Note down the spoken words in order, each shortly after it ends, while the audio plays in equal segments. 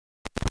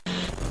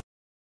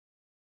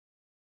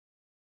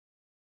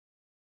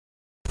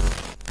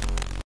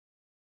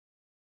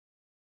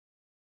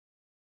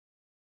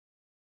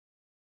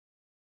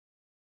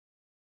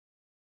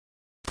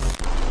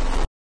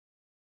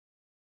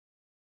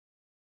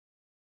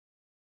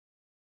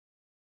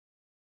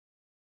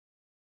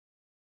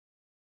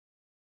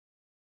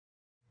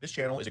This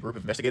channel is a group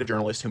of investigative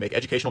journalists who make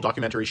educational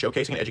documentaries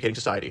showcasing and educating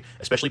society,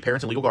 especially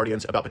parents and legal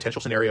guardians, about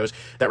potential scenarios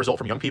that result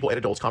from young people and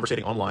adults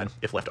conversating online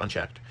if left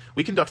unchecked.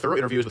 We conduct thorough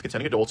interviews with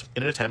consenting adults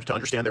in an attempt to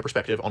understand their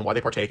perspective on why they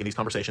partake in these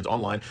conversations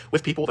online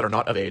with people that are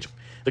not of age.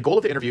 The goal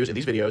of the interviews in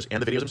these videos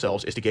and the videos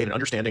themselves is to gain an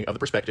understanding of the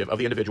perspective of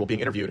the individual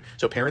being interviewed,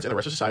 so parents and the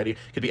rest of society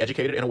can be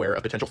educated and aware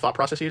of potential thought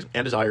processes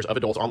and desires of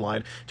adults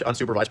online to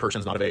unsupervised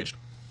persons not of age.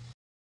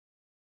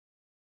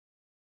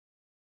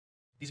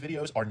 These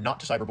videos are not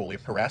to cyberbully,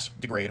 harass,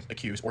 degrade,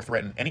 accuse, or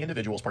threaten any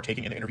individuals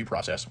partaking in the interview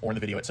process or in the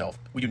video itself.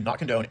 We do not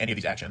condone any of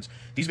these actions.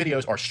 These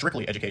videos are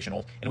strictly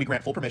educational, and we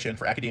grant full permission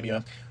for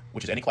academia,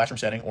 which is any classroom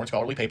setting or in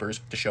scholarly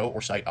papers, to show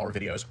or cite our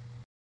videos.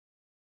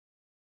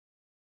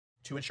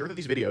 To ensure that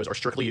these videos are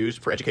strictly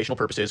used for educational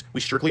purposes, we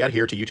strictly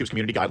adhere to YouTube's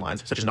community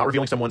guidelines, such as not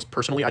revealing someone's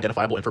personally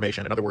identifiable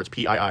information, in other words,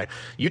 PII.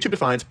 YouTube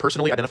defines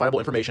personally identifiable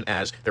information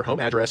as their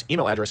home address,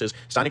 email addresses,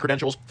 signing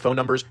credentials, phone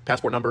numbers,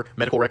 passport number,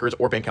 medical records,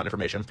 or bank account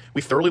information.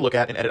 We thoroughly look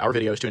at and edit our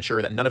videos to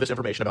ensure that none of this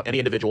information about any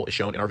individual is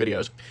shown in our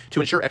videos.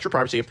 To ensure extra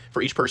privacy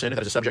for each person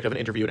that is a subject of an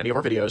interview in any of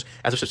our videos,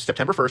 as of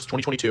September 1st,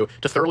 2022,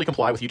 to thoroughly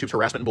comply with YouTube's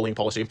harassment and bullying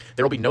policy,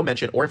 there will be no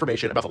mention or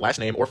information about the last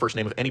name or first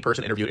name of any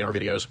person interviewed in our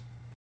videos.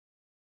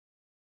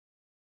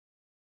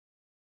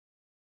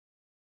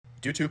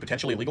 Due to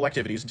potentially illegal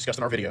activities discussed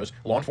in our videos,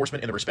 law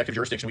enforcement in the respective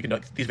jurisdiction we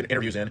conduct these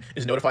interviews in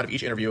is notified of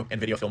each interview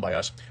and video filmed by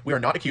us. We are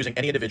not accusing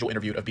any individual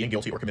interviewed of being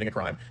guilty or committing a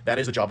crime. That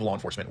is the job of law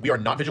enforcement. We are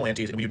not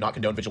vigilantes, and we do not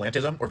condone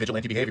vigilantism or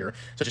vigilante behavior,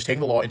 such as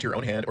taking the law into your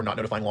own hand or not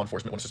notifying law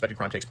enforcement when a suspected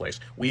crime takes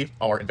place. We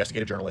are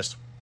investigative journalists.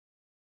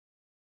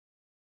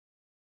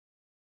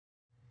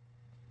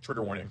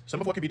 Trigger warning.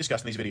 Some of what can be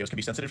discussed in these videos can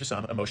be sensitive to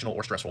some, emotional,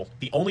 or stressful.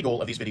 The only goal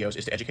of these videos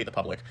is to educate the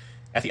public.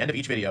 At the end of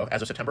each video,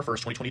 as of September 1st,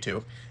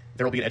 2022,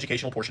 there will be an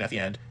educational portion at the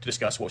end to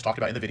discuss what was talked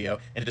about in the video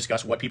and to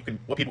discuss what people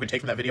can take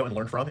from that video and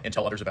learn from and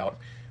tell others about.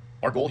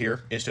 Our goal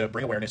here is to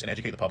bring awareness and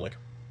educate the public.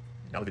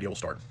 Now the video will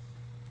start.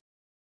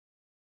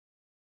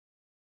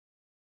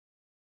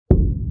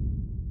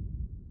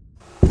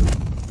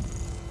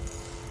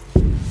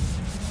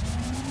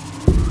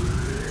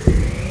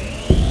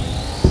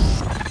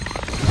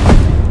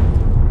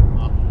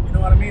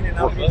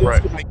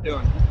 Right. How you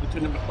doing?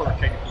 Lieutenant McClure,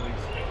 Katy Police.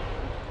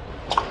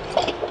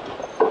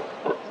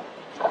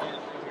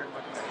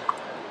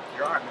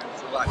 You're all right, man.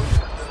 It's a lot.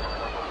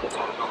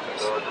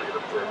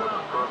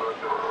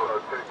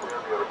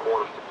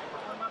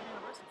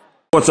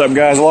 What's up,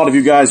 guys? A lot of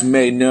you guys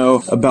may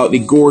know about the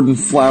Gordon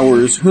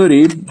Flowers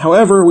hoodie.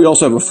 However, we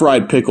also have a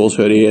Fried Pickles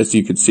hoodie, as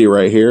you can see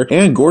right here,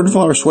 and Gordon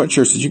Flowers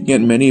sweatshirts that you can get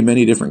in many,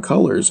 many different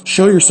colors.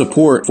 Show your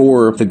support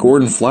for the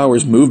Gordon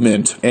Flowers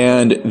movement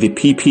and the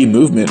PP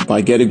movement by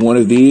getting one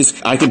of these.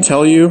 I can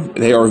tell you,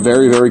 they are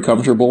very, very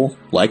comfortable.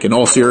 Like, in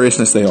all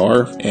seriousness, they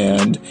are,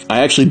 and I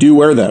actually do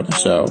wear them,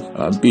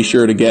 so be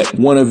sure to get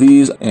one of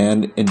these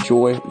and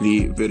enjoy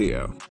the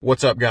video.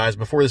 What's up, guys?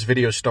 Before this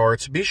video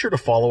starts, be sure to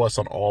follow us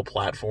on all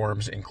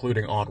platforms,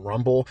 including on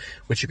Rumble,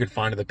 which you can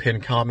find in the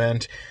pinned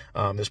comment.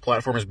 This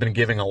platform has been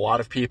giving a lot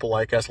of people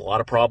like us a lot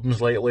of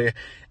problems lately,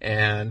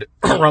 and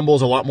Rumble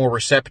is a lot more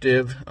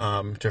receptive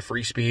to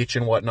free speech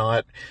and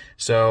whatnot,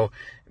 so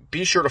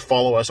be sure to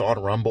follow us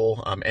on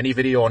Rumble. Any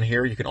video on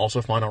here you can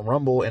also find on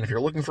Rumble, and if you're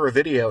looking for a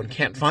video and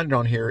can't find it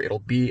on here, it'll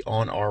be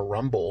on our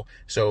Rumble.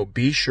 So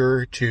be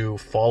sure to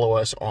follow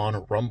us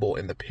on Rumble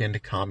in the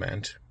pinned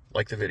comment.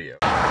 Like the video.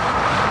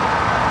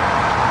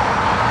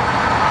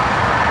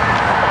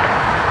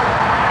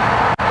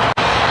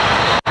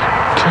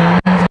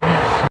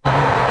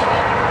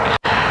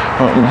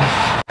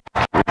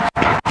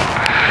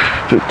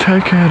 To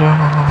take it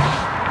off.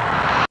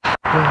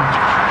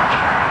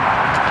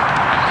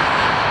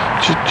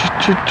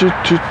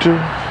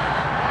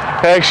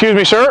 Hey, excuse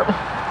me, sir.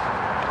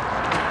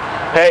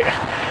 Hey,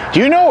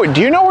 do you know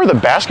where the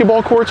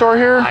basketball courts are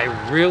here? I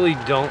really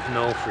don't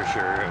know for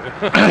sure.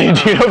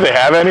 Do you know if they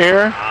have any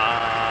here?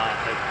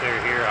 If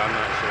they're here, I'm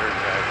not sure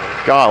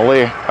exactly.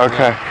 Golly.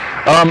 Okay.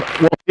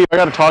 Well, Steve, I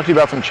got to talk to you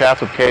about some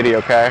chats with Katie.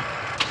 Okay.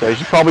 So you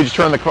should probably just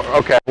turn the car.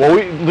 Okay. Well,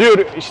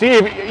 dude,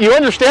 Steve, you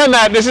understand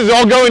that this is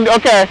all going.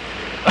 Okay.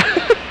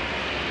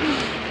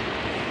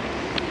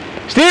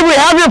 Steve, we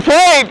have your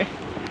plate.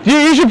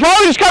 You should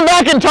probably just come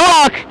back and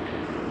talk.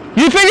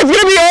 You think it's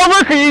going to be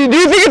over? Do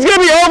you think it's going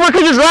to be over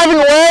because you're driving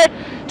away?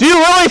 Do you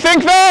really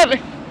think that?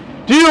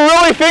 Do you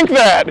really think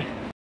that?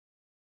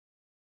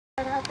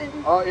 What happened?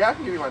 Yeah, I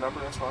can give you my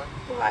number. That's fine.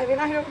 Well, I mean,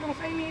 I don't know if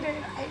I need it.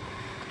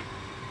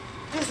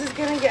 This is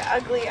going to get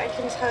ugly. I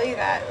can tell you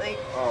that. Like,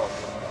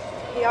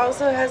 he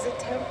also has a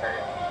temper.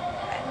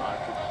 And I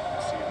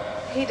could see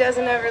that. he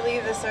doesn't ever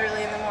leave this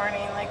early in the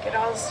morning. Like, it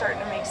all is starting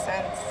to make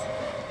sense.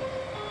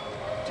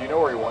 Do you know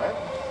where he went?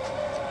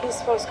 He's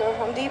supposed to go to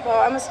Home Depot.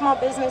 I'm a small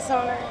business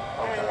owner,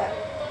 and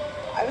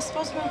I was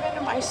supposed to move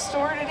into my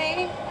store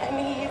today, and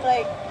he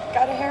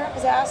got a hair up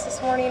his ass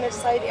this morning and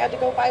decided he had to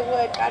go buy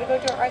wood. Got to go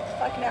do it right the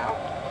fuck now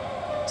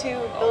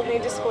to build new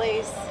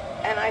displays.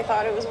 And I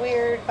thought it was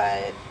weird,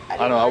 but I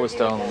know. I was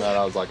telling him that.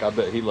 I was like, I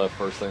bet he left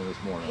first thing this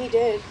morning. He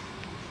did,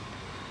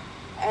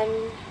 and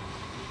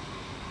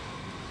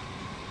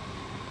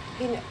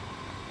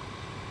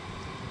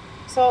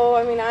So,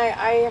 I mean, I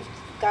have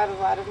got a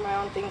lot of my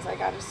own things I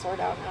got to sort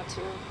out now,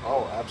 too.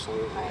 Oh,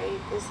 absolutely.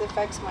 This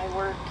affects my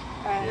work.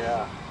 And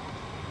Yeah.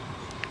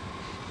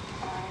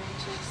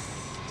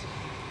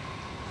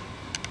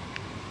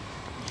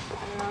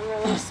 I'm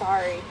really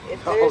sorry.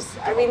 If there's,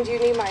 I mean, do you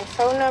need my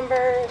phone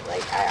number?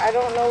 Like, I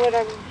don't know what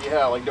I'm...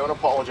 Yeah, like, don't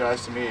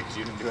apologize to me because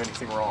you didn't do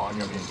anything wrong.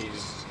 I mean,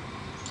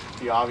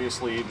 he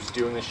obviously was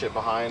doing this shit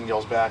behind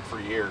y'all's back for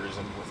years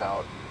and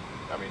without,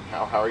 I mean,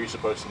 how are you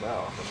supposed to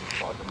know? I mean,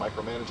 fucking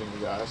micromanaging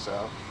the guy,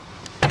 so.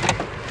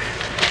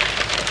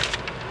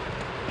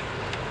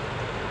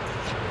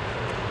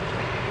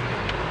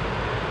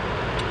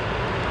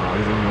 Oh,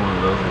 he's gonna be one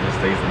of those that just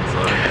stays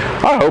inside.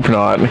 I hope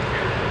not.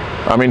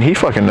 I mean, he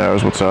fucking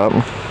knows what's up.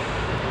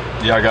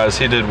 Yeah, guys,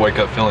 he did wake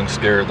up feeling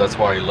scared. That's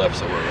why he left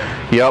so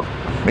early. Yep,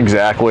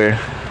 exactly.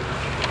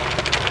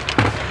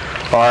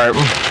 All right.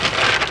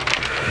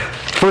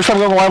 First time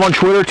going live on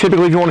Twitter.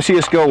 Typically, if you want to see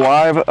us go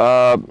live,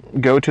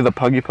 go to the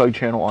Puggy Pug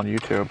channel on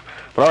YouTube.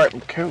 But all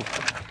right, cool.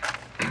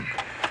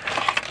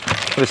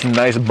 This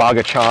nice bag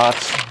of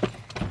chots.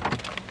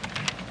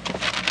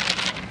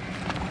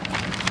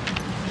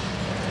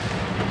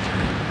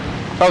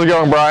 How's it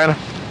going, Brian?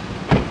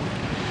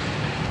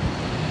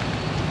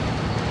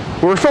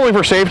 We're filming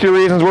for safety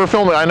reasons. We're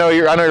filming. I know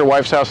your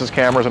wife's house has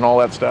cameras and all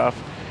that stuff.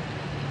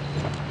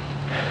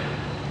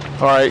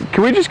 All right,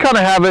 can we just kind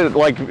of have it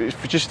like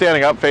just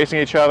standing up, facing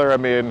each other? I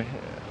mean,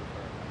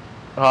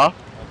 huh?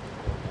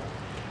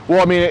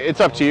 Well, I mean,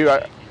 it's up to you.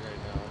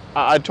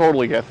 I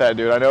totally get that,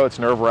 dude. I know it's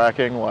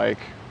nerve-wracking, like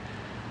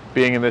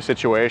being in this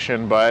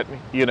situation, but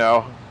you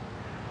know,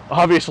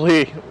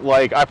 obviously,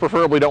 like I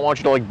preferably don't want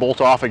you to like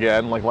bolt off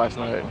again, like last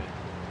night.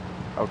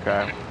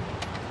 Okay.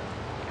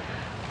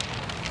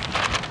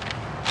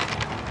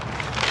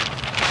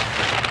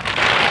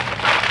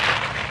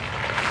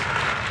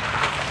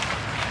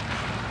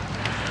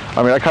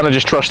 I mean, I kind of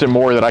just trust it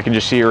more that I can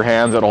just see your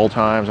hands at all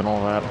times and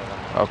all that.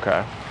 Okay.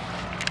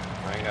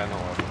 I ain't got no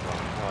weapons on.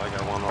 Well, I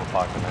got one little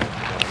pocket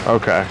knife.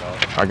 Okay,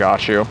 I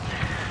got you.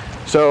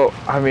 So,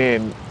 I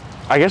mean,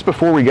 I guess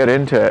before we get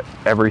into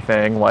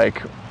everything,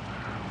 like,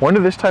 when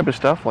did this type of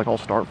stuff, like, all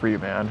start for you,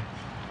 man?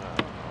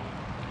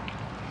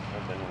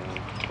 I've been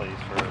in place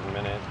for a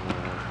minute, and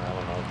I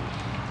don't know.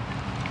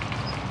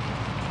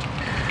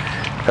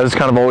 Has this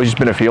kind of always just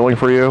been a feeling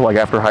for you, like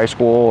after high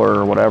school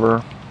or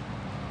whatever?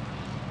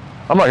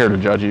 I'm not here to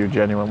judge you,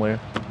 genuinely.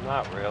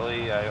 Not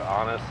really.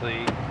 I'm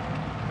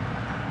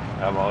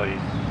always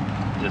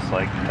just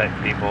like the type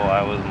of people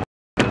I was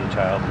as a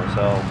child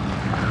myself.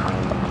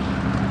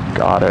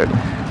 Got it.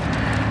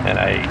 And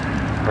I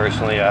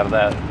personally, out of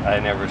that, I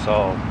never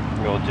saw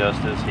real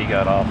justice. He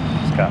got off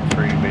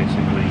scot-free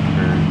basically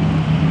for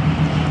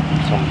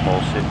some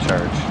bullshit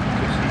charge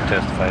because he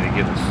testified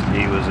against.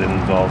 He was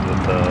involved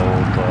with the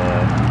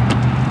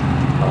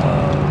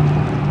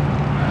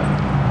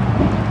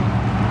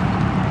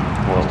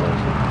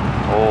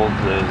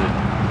there's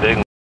a big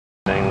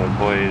thing with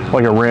boys.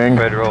 Like a ring?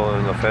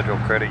 A federal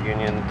credit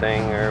union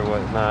thing or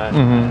whatnot.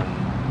 Mm-hmm.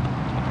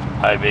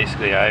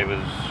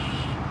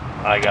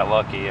 I got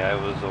lucky. I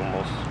was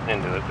almost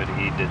into it, but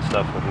he did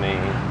stuff with me.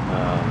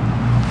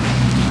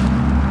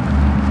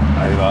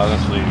 I've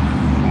honestly,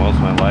 most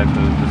of my life,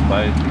 have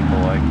despised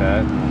people like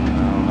that. And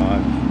I don't know,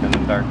 I've been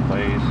in a dark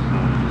place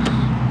and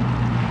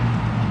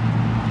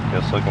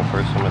just looking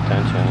for some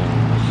attention.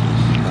 And it's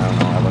just, I don't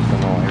know, I looked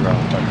in the way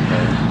wrong type of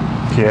place.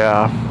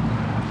 Yeah.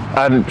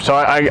 And so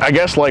I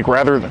guess like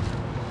rather than,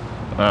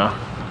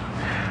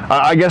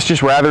 I guess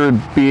just rather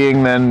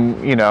being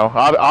than, you know,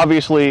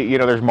 obviously, you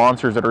know, there's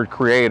monsters that are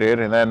created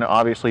and then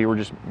obviously you were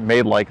just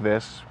made like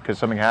this because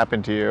something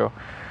happened to you.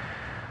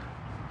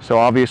 So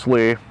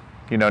obviously,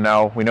 you know,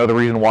 now we know the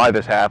reason why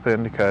this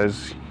happened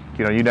because,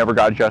 you know, you never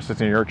got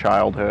justice in your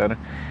childhood.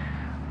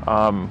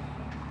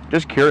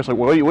 Just curious, like,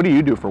 what do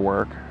you do for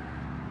work?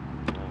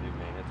 I do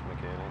maintenance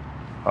mechanic.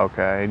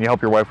 Okay, and you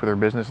help your wife with her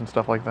business and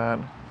stuff like that?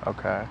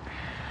 Okay.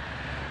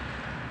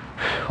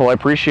 Well, I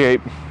appreciate,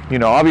 you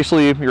know,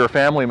 obviously you're a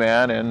family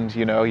man and,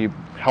 you know, you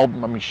help,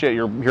 I mean, shit,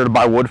 you're here to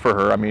buy wood for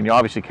her. I mean, you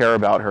obviously care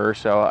about her.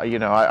 So, you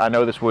know, I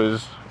know this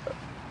was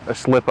a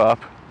slip up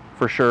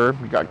for sure.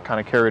 You got kind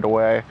of carried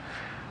away.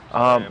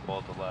 I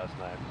bolted last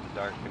night. The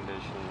dark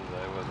conditions,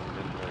 I wasn't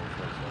getting very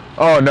frustrated.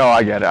 Oh, no,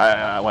 I get it.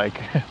 I like,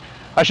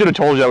 I should have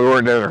told you that we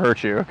weren't there to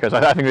hurt you because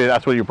I think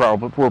that's what you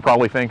were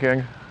probably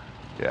thinking.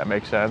 Yeah, it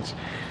makes sense.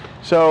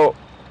 So,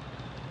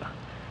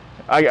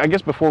 I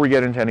guess before we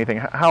get into anything,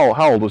 how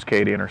old was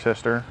Katie and her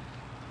sister?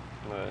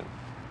 But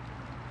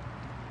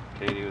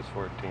Katie was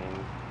 14.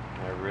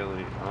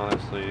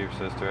 Honestly, your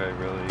sister, I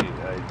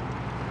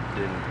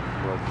didn't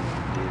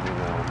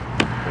know.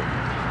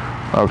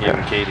 Okay.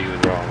 Even Katie was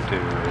wrong too,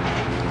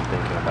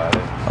 thinking about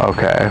it.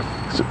 Okay.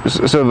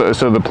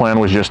 So the plan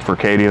was just for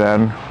Katie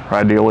then,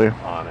 ideally?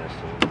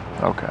 Honestly.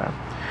 Okay.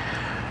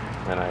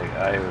 And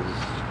I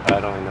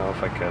don't even know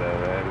if I could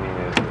have. I mean,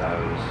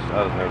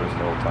 I was nervous the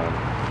whole time.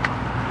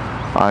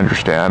 I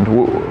understand.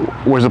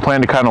 Was the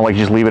plan to kind of like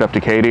just leave it up to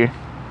Katie?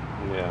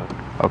 Yeah.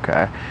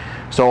 Okay.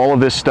 So all of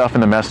this stuff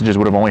in the messages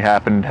would have only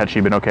happened had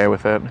she been okay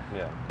with it?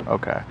 Yeah.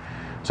 Okay.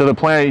 So the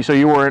plan, so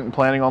you weren't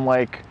planning on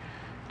like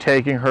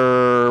taking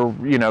her,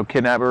 you know,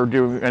 kidnap her or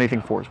doing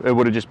anything for her. It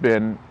would have just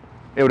been,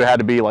 it would have had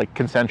to be like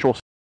consensual.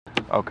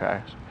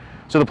 Okay.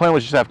 So the plan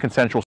was just to have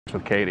consensual sex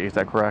with Katie, is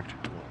that correct?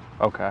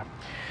 Okay.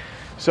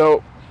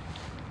 So,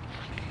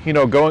 you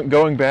know,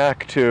 going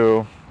back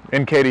to,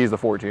 and Katie is the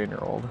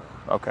 14-year-old.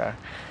 Okay.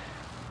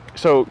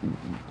 So,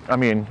 I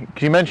mean,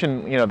 'cause you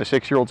mentioned, you know, the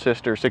 6-year-old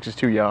sister, 6 is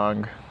too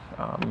young.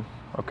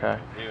 Okay.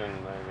 Even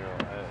my girl,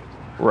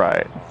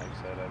 Right. like I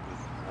said,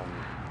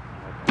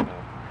 I'm in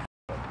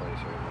a place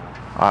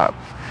right now.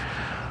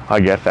 I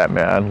get that,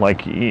 man.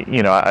 Like,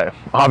 you know,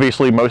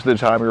 obviously most of the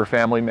time you're a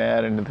family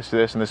man, and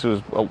this, and this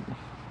was a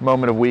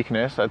moment of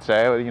weakness, I'd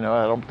say. You know,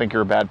 I don't think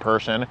you're a bad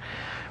person,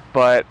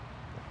 but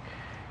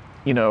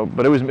you know,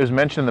 but it was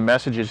mentioned in the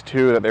messages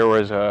too that there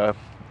was a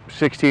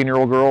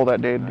 16-year-old girl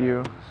that dated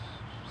you.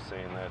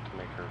 Saying that to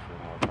make her feel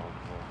more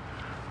comfortable.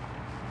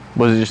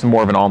 Was it just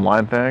more of an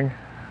online thing?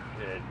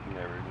 Yeah,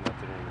 never.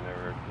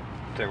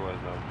 There was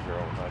no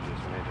girl. I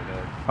just made it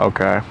up.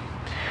 Okay.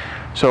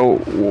 So,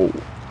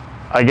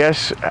 I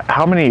guess,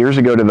 how many years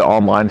ago did the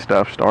online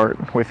stuff start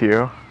with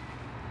you?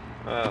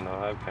 I don't know.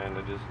 I've kind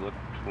of just looked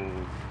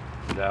and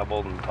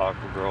dabbled and talked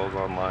to girls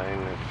online.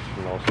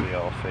 It's mostly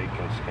all fake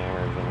and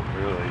scammers, and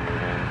really,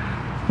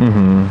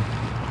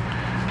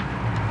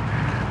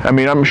 I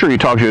mean, I'm sure you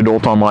talk to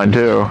adults online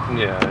too.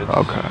 yeah. It's,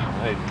 Okay.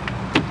 I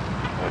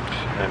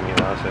mean,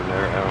 honestly,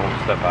 I don't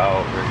step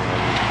out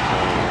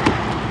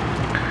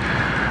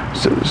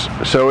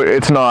regularly. So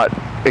it's not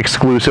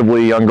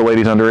exclusively younger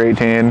ladies under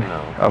 18?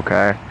 No.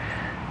 Okay.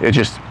 It's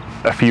just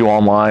a few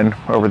online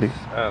over the...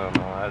 I don't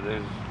know.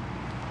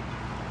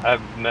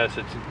 I've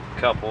messaged a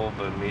couple,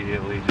 but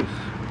immediately just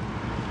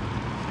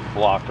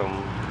blocked them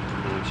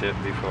and shit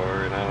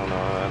before, and I don't know.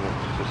 I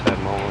just had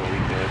moment of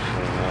weakness,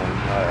 and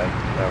I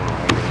don't know.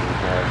 I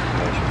get no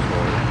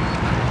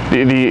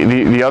explanation for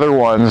it. The other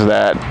ones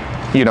that,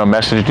 you know,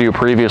 messaged you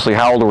previously,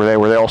 how old were they?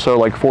 Were they also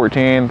like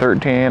 14,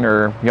 13,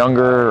 or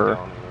younger? Or? I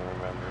don't even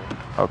remember.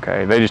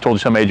 Okay, they just told you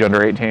some age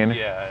under 18?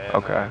 Yeah, and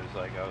Okay. I was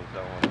like, I was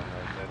done with them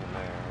right then and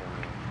there.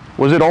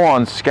 Was it all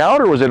on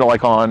Scout, or was it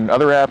like on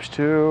other apps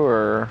too,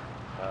 or?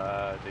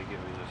 I think it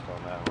was just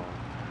on that one.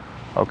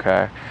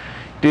 Okay.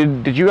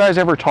 Did you guys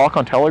ever talk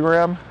on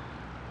Telegram? I've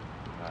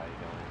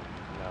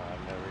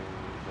never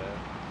even used that.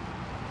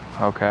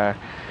 Okay. I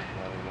don't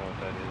even know what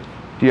that is.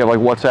 Do you have like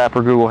WhatsApp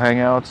or Google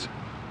Hangouts?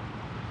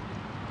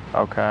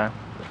 Okay. I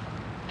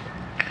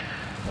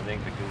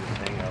think the Google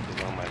Hangouts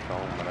is on my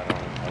phone, but I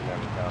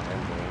never got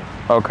into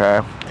it.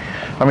 Okay.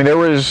 I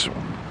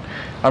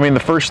mean, the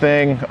first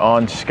thing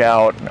on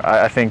Scout,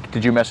 I think,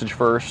 did you message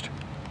first?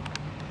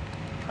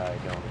 I don't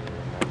even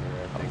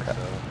remember. I think so.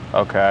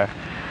 Okay.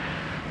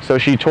 So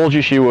she told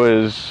you she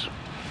was,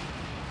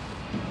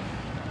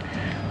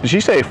 did she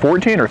say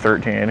 14 or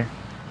 13? I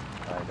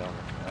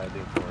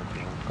think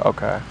 14.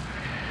 Okay.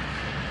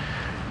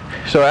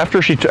 So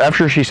after she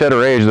said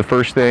her age, the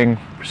first thing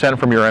sent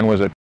from your end was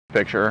a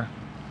picture.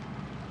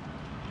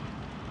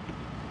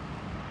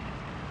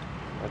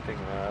 I think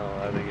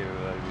it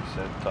was like we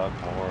said, talk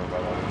more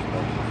about other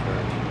stuff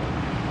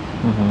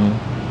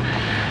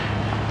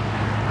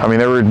I mean,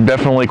 there were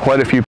definitely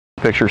quite a few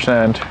pictures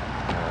sent.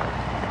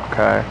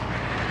 Okay.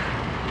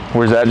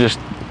 Was that just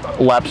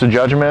lapse of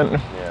judgment?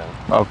 Yeah.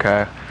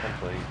 Okay.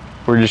 Complete.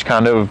 We're just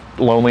kind of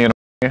lonely and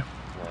Yeah.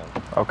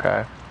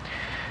 okay.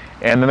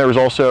 And then there was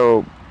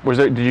also,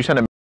 did you send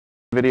a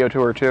video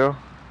to her too? Yeah,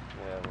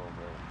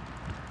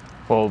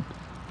 a little bit. Well,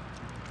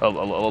 a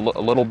little bit.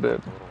 A little one,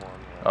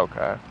 yeah.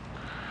 Okay.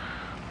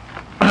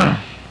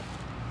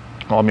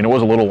 Well, I mean, it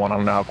was a little one. I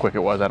don't know how quick it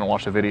was. I didn't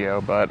watch the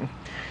video, but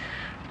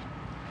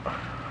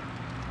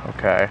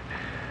okay.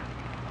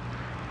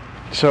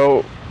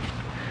 So,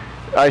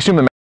 I assume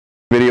the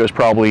video is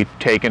probably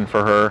taken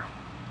for her.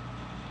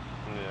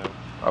 Yeah.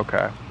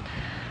 Okay.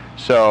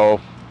 So,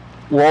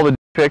 were all the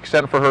pics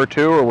sent for her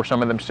too, or were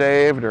some of them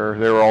saved, or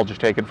they were all just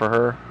taken for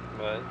her?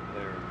 But most of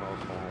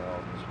them were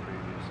all just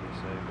previously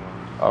saved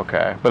ones.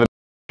 Okay. But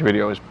the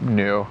video is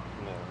new. No.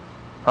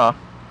 Huh?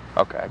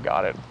 Okay,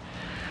 got it.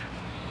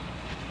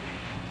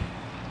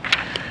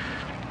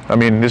 I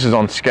mean, this is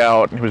on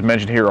Scout. It was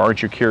mentioned here,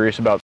 aren't you curious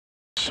about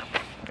this?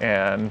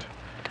 And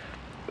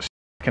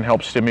can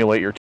help stimulate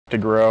your to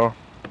grow.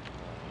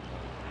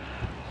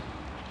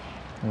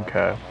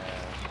 Okay.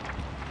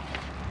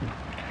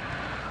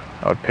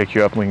 I would pick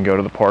you up and we can go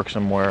to the park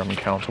somewhere. I'm in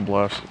Council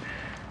Bluffs.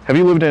 Have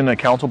you lived in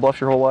Council Bluffs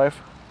your whole life?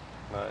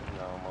 No,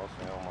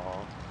 mostly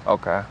Omaha.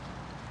 Okay.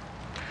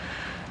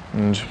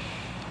 And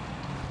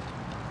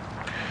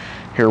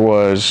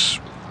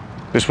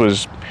this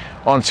was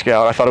on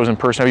Scout. I thought it was in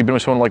person. Have you been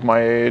with someone like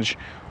my age?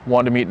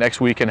 Wanted to meet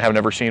next week and have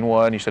never seen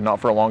one. You said not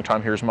for a long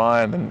time. Here's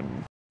mine.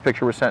 Then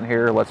picture was sent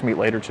here. Let's meet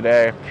later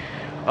today.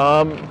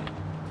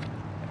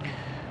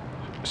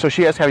 So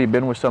she asked, have you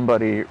been with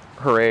somebody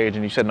her age?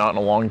 And you said not in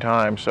a long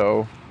time.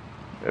 So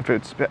if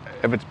it's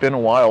been a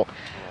while.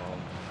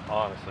 Well,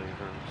 honestly,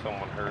 for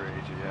someone her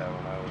age, yeah,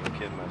 when I was a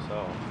kid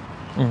myself.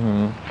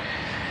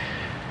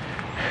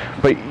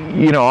 But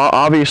you know,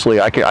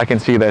 obviously, I can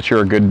see that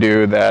you're a good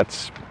dude that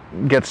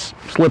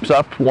slips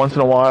up once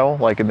in a while,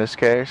 like in this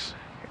case,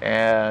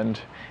 and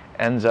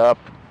ends up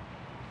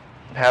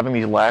having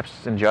these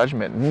lapses in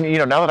judgment. You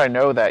know, now that I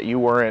know that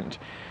you're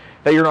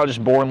not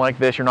just born like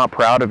this, you're not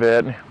proud of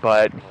it,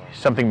 but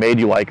something made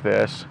you like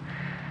this.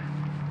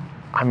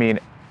 I mean,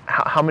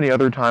 how many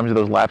other times do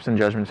those lapses in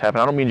judgments happen?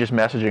 I don't mean just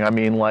messaging. I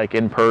mean like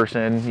in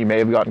person. You may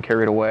have gotten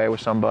carried away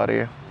with somebody.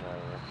 Never.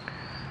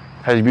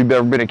 Have you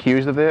ever been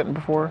accused of it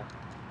before?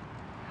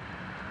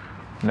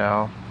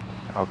 No.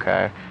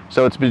 Okay.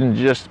 So it's been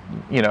just,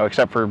 you know,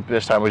 except for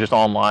this time, it was just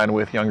online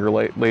with younger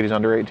ladies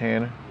under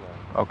 18? Yeah.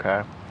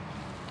 Okay.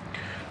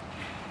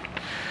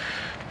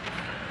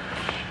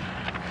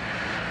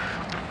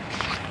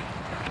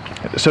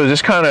 So was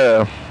this kind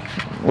of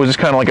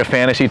like a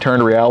fantasy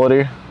turned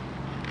reality? I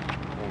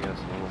guess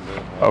a little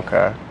bit. Yeah.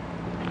 Okay.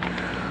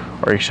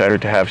 Are you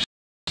excited to have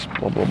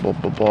blah, blah, blah,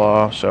 blah,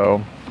 blah.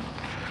 So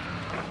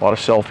a lot of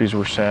selfies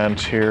were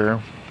sent here.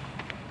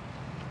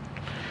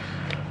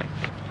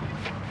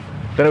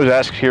 Then it was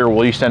asked here,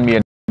 will you send me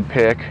a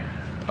pic?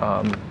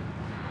 Yeah.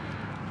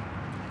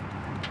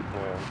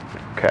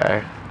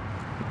 Okay.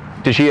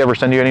 Did she ever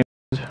send you any?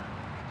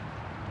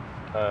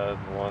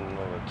 One of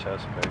a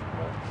chest pic.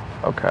 But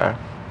Okay.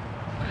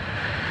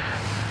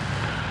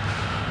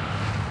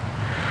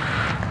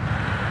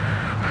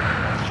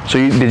 So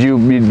you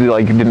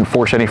didn't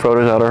force any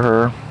photos out of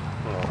her?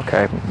 no.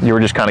 Okay. You were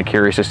just kind of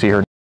curious to see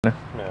her. Yeah.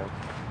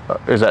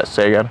 Is that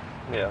say again?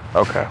 Yeah.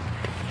 Okay.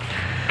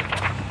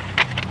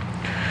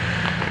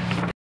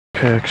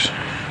 Pics.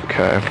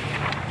 Okay.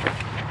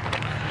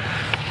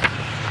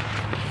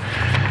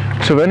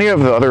 So if any of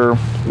the other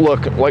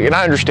and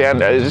I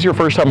understand, is this your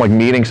first time like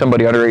meeting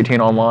somebody under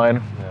 18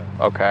 online?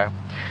 Yeah. Okay.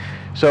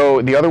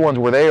 So the other ones,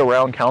 were they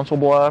around Council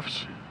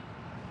Bluffs?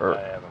 Or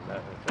I haven't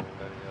met with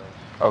anybody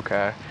else.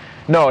 okay.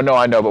 No,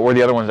 I know, but were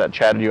the other ones that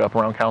chatted you up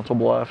around Council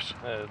Bluffs?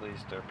 At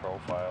least their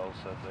profiles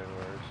said they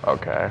were. So.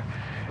 Okay.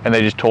 And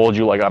they just told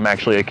you like I'm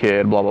actually a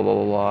kid, blah blah blah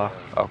blah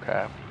blah.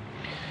 Okay.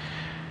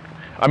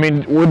 I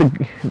mean,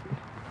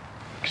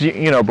 because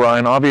you know,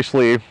 Brian,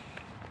 obviously,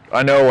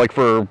 I know like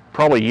for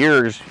probably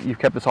years you've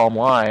kept this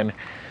online,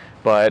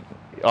 but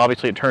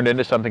obviously it turned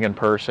into something in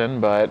person.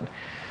 But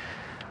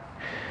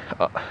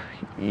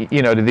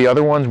you know, did the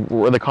other ones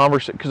were the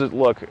conversation? Because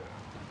look,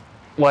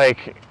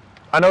 like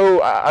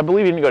I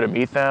believe you didn't go to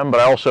meet them, but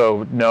I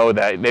also know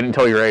that they didn't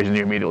tell your age and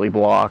you immediately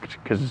blocked,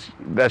 because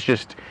that's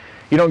just,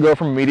 you don't go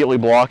from immediately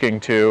blocking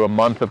to a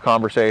month of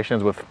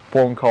conversations with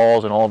phone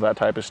calls and all of that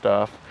type of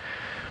stuff.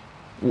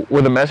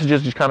 Were the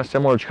messages just kind of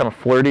similar, just kind of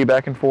flirty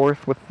back and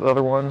forth with the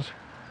other ones?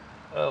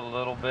 A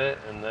little bit,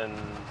 and then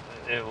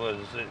it was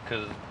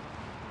because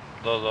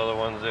those other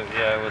ones, it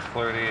was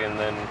flirty, and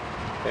then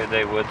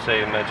they would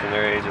mention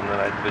their age, and then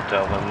I would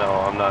tell them, no,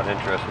 I'm not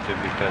interested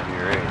because of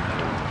your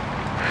age.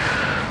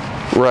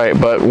 Right,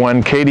 but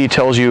when Katie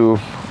tells you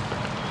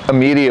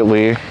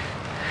immediately,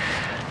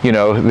 you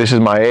know, this is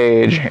my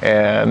age,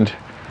 and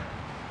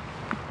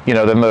you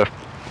know, then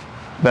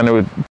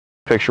the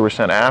picture was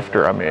sent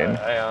after. I mean,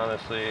 I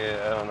honestly,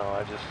 I don't know.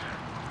 I just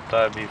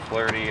thought it'd be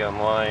flirty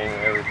online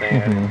and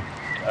everything. Mhm.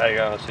 I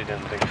honestly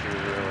didn't think she was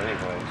real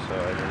anyway, so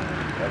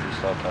I just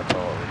thought that's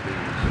all it would be.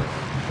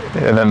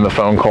 So. And then the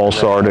phone call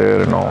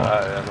started and all.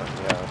 I don't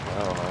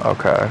know.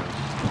 Okay.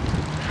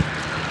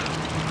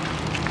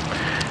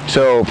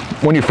 So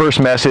when you first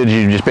messaged,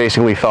 you just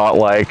basically thought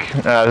like,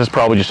 this is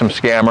probably just some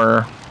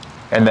scammer,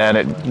 and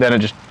then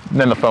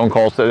the phone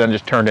calls then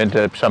just turned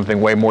into something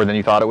way more than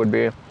you thought it would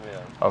be. Yeah.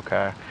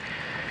 Okay.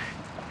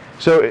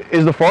 So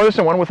is the farthest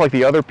it went with like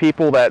the other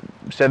people that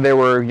said they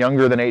were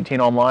younger than 18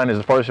 online? Is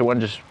the farthest it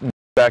went just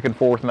back and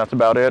forth and that's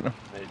about it?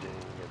 They didn't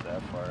even get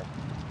that far.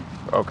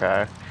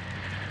 Okay.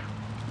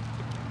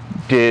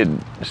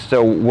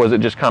 So was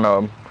it just kind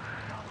of,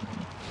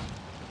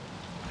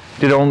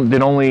 did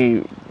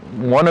only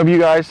one of you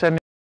guys send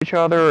each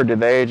other, or did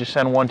they just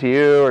send one to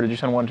you, or did you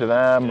send one to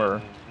them, or?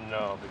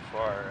 No,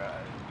 before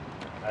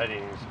I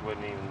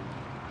wouldn't even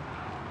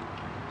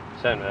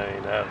send. I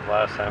mean, that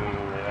last time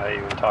I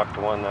even talked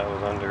to one that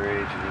was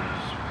underage. It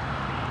was,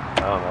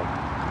 I don't know,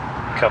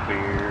 a couple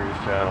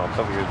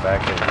years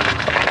back.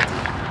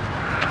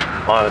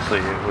 Honestly,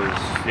 it was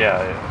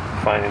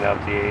finding out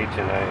the age,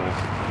 and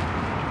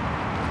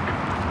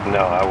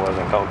I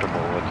wasn't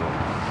comfortable with it.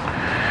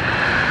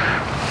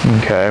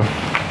 Okay.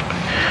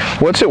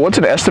 What's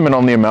an estimate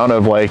on the amount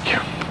of like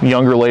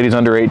younger ladies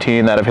under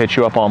 18 that have hit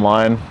you up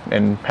online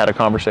and had a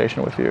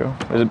conversation with you?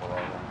 Is it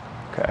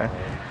okay?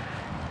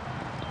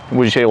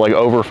 Would you say like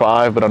over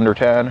 5 but under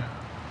 10?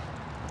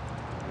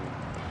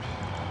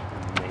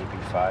 Maybe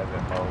 5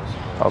 at most.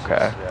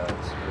 Okay.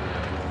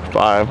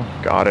 5,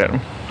 got it.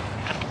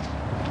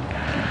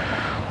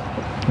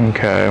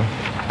 Okay.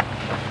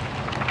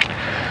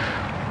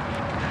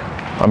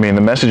 I mean,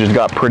 the messages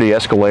got pretty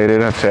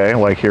escalated, I'd say.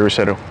 Like here we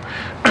said,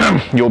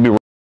 you'll be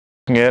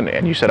it,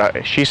 and you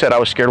said, she said, I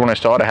was scared when I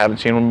saw it. I haven't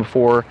seen one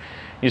before.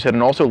 You said,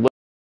 and also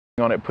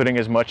on it, putting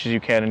as much as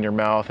you can in your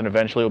mouth, and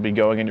eventually it'll be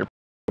going in your.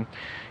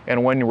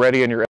 And when you're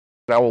ready and you're,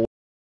 I will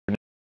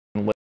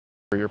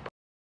your.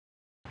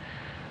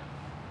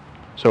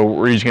 So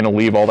were you just going to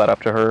leave all that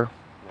up to her?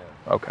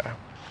 Yeah. Okay.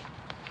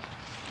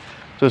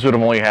 So this would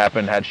have only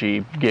happened had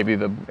she gave you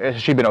the.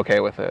 Has she been okay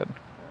with it?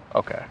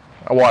 Okay.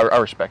 Well, I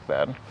respect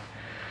that.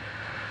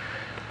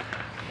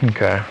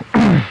 Okay.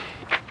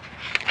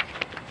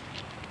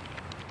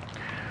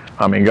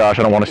 I mean, gosh,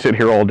 I don't want to sit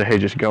here all day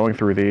just going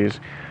through these.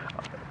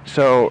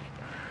 So,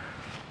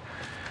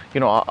 you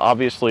know,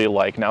 obviously,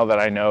 like, now that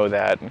I know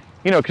that,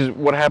 you know, because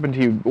what happened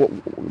to you,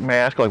 may I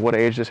ask, like, what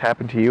age this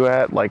happened to you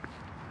at? Like,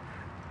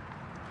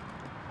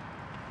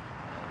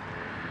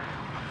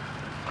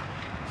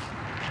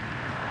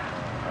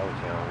 I was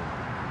young.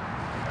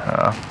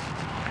 uh,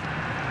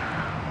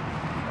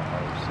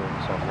 5, 6,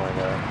 something like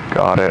that.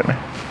 got it.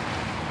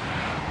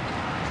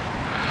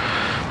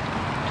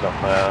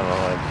 Something I don't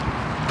know, like,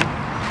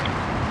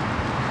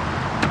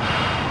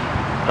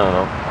 I don't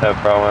know. I have a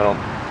problem.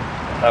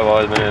 I've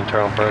always been an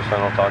internal person. I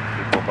don't talk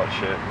to people about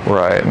shit.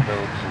 Right.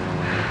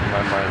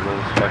 My mind goes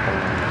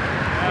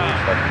really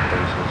fucking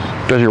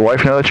places. Does your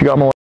wife know that you got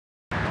molested?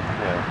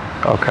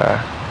 Yeah. Okay.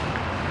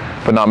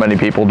 But not many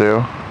people do?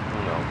 No.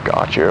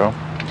 Got you.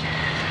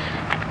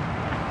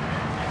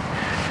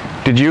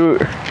 Did you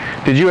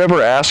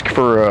ever ask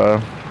for,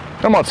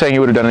 I'm not saying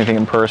you would have done anything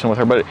in person with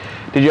her, but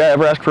did you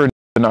ever ask for a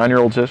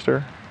 9-year-old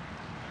sister?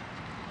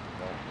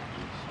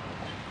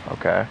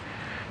 Okay.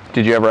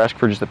 Did you ever ask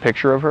for just a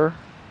picture of her?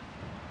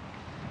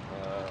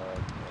 I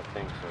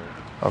think so.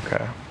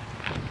 Okay.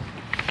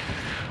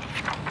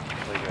 I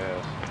think I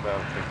asked about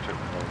a picture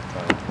all the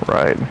time.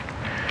 Right.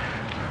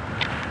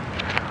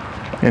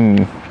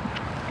 And,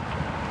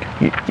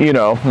 you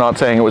know, not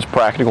saying it was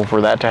practical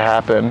for that to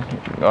happen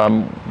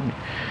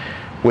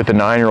with the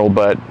 9-year-old,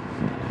 but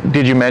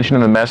did you mention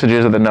in the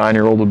messages that the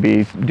 9-year-old would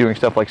be doing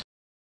stuff like that?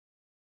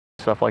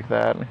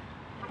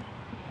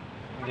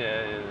 Yeah,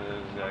 it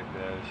was exactly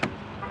that. She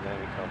made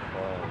me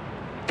comfortable.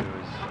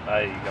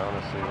 I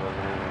honestly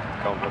wasn't even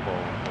comfortable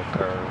with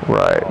her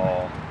Right. at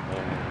all.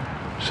 And,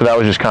 So that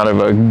was just kind of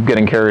a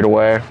getting carried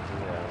away?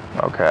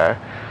 yeah. Okay.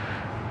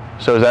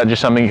 So is that just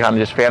something you kind of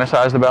just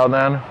fantasized about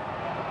then?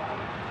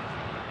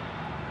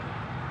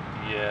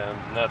 Yeah,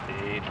 not the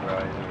age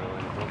wise,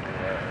 really. Looking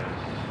at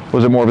it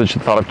Was it more of just the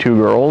thought of 2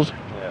 girls?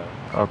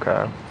 yeah.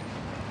 Okay.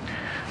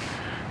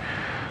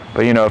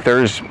 But you know, if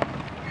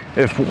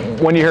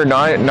when you hear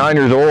 9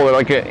 years old,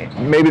 like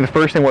maybe the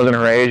first thing wasn't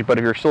her age, but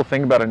if you're still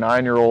thinking about a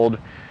 9-year-old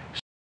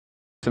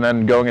and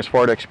then going as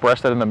far to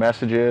express that in the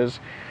messages,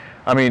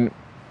 I mean,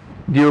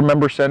 do you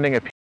remember sending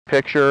a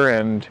picture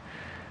and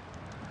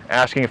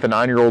asking if the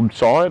 9-year-old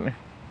saw it?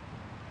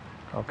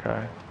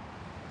 Okay.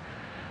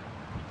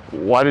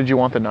 Why did you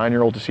want the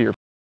 9-year-old to see your?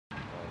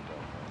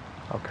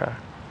 Okay.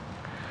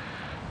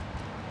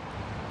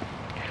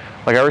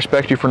 Like, I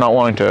respect you for not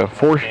wanting to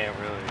force. Can't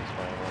really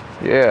explain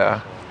it.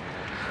 Yeah.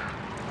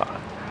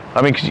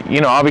 I mean, 'cause,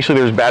 you know, obviously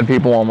there's bad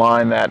people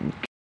online that,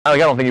 like, I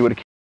don't think you would have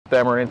killed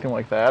them or anything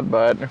like that,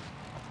 but,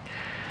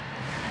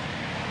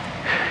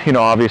 you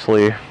know,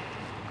 obviously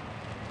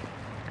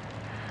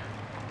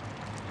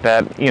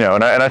that, you know,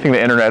 and I think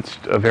the internet's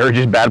a very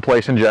just bad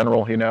place in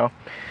general, you know.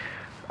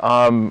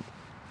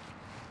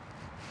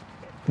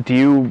 Do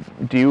you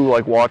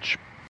like watch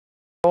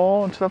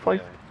all and stuff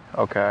like?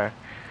 Yeah. Okay.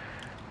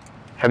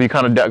 Have you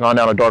kind of gone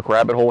down a dark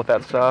rabbit hole with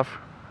that stuff?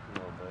 A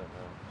little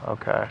bit, man.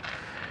 Okay.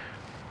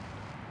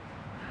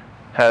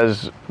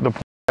 Has the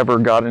porn ever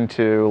got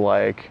into,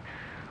 like,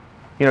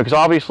 you know, because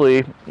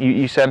obviously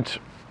you sent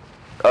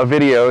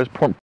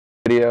porn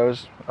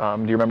videos.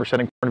 Do you remember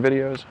sending porn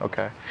videos?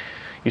 Okay.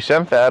 You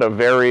sent that a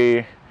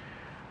very,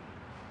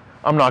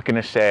 I'm not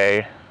going to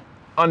say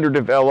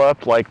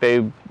underdeveloped, like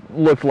they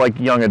looked like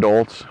young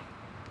adults,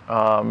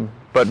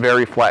 but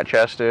very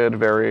flat-chested,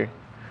 very,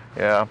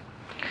 yeah.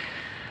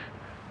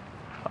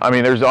 I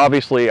mean, there's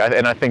obviously,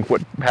 and I think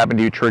what happened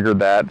to you triggered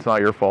that. It's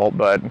not your fault,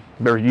 but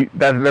there's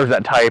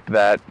that type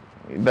that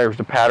there's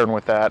a pattern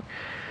with that.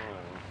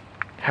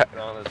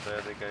 Honestly, I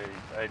think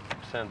I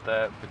sent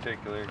that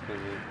particular because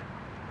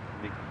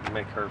it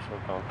make her feel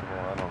comfortable.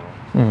 I don't know.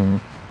 Mm-hmm.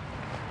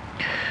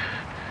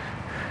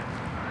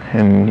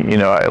 And you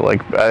know,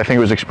 I think it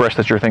was expressed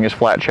that your thing is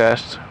flat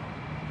chests.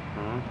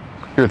 Mm-hmm.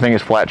 Your thing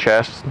is flat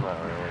chests. Not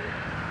really.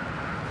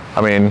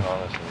 I mean,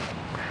 Honestly.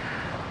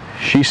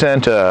 she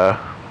sent a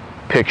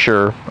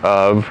picture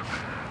of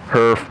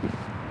her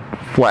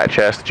flat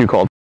chest that you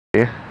called.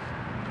 Just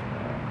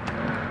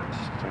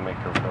to make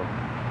her feel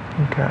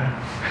Okay.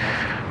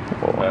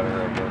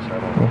 better, I guess. I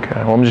don't know.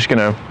 Okay. Well, I'm just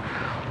gonna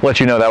let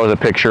you know that was a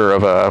picture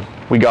of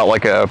we got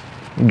like a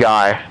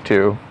guy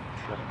to.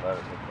 I thought it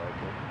looked like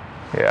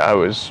it. Yeah, I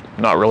was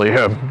not really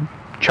a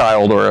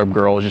child or a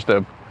girl, it was just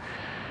a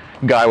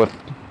guy with,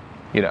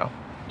 you know,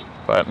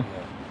 but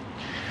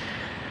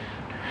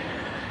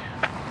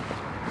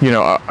you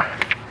know.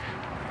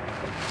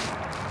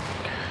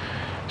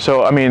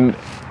 So, I mean,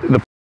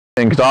 the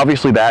thing, because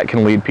obviously that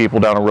can lead people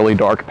down a really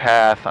dark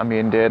path. I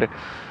mean, have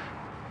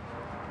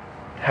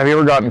you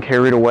ever gotten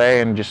carried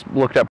away and just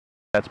looked up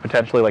that's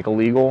potentially like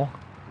illegal?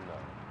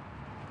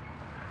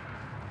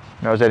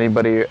 No. Now,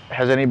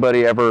 has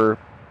anybody ever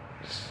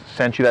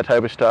sent you that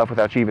type of stuff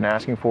without you even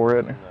asking for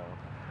it? No.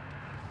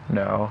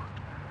 No.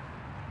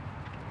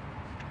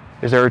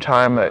 Is there a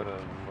time that... I go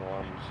to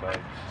one sites.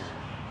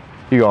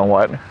 You go on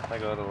what? I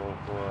go to,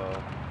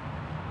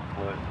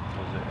 what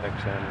was it,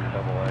 XN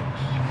double X.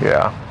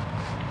 Yeah.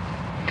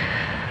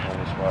 I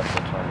just watch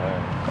what's on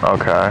there.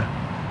 Okay.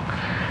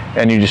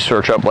 And you just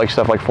search up like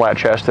stuff like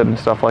flat-chested and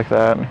stuff like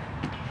that?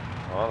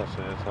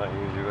 Honestly, it's not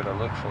usually what I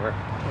look for.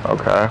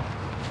 Okay.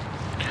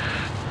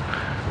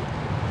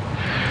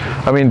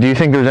 I mean, do you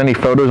think there's any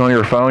photos on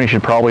your phone you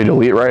should probably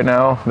delete right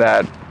now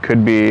that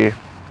could be... No.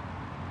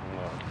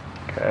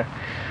 Okay.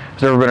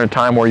 Has there ever been a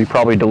time where you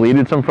probably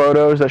deleted some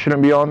photos that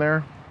shouldn't be on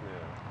there?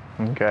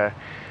 Yeah. Okay.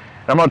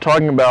 And I'm not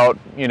talking about,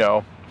 you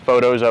know,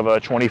 photos of a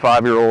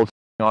 25-year-old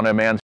on a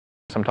man's...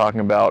 I'm talking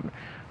about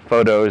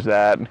photos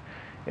that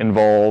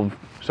involve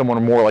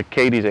someone more like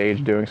Katie's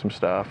age doing some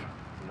stuff.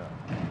 No.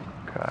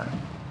 Okay.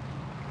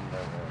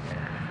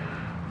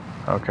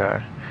 Never.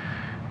 Okay.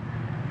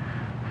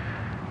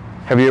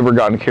 Have you ever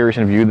gotten curious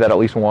and viewed that at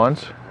least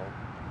once? Nope.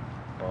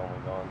 Only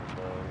gone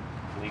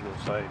to legal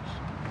sites.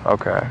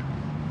 Okay.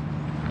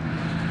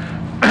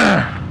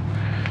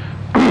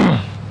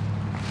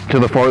 To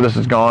the farthest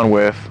it's gone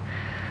with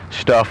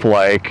stuff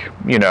like,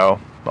 you know,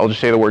 I'll just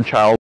say the word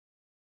child,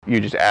 you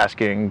just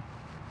asking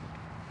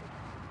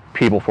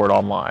people for it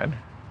online.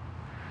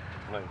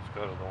 I just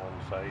go to the one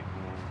site and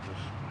just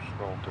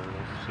scroll through and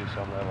see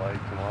something I like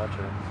and watch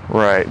it.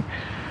 Right.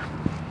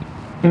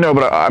 No,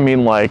 but I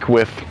mean, like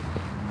with,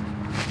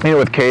 you know,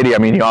 with Katie, I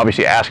mean, you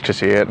obviously asked to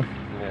see it.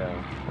 Yeah.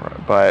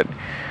 Right, but,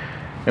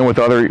 and with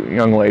other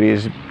young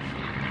ladies,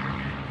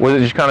 was it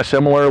just kind of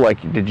similar?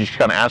 Like, did you just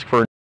kind of ask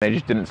for it and they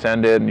just didn't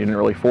send it and you didn't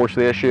really force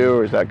the issue?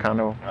 Or is that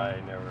kind of... I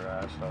never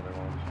asked other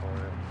ones for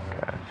it.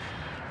 Okay.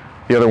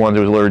 The other ones,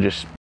 it was literally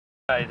just...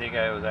 I think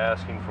I was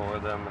asking for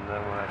them, and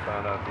then when I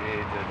found out the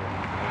age, I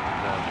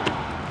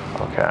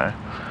didn't. Okay.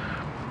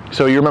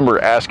 So you remember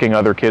asking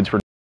other kids for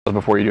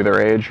before you knew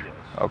their age? Yes.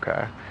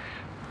 Okay.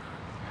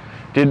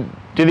 Did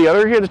the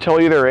other kids tell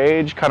you their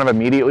age kind of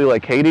immediately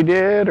like Katie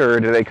did, or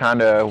did they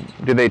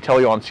tell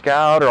you on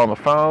Scout or on the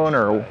phone,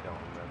 or? I don't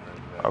remember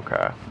exactly.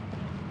 Okay.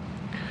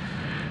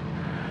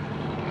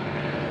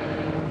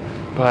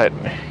 But,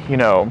 you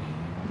know,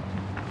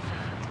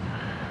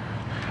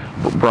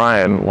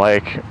 Brian,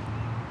 like,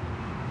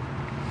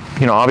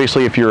 you know,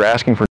 obviously if you're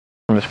asking for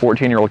from this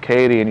 14-year-old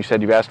Katie and you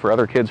said you've asked for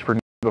other kids for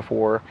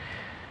before,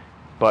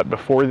 but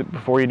before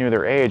you knew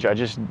their age, I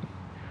just,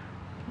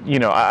 you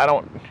know,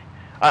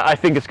 I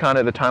think it's kind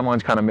of, the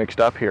timeline's kind of mixed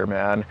up here,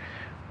 man,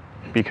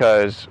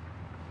 because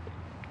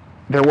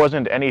there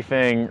wasn't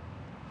anything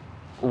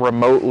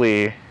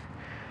remotely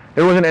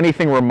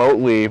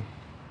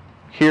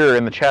here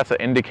in the chats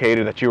that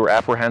indicated that you were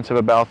apprehensive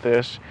about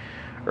this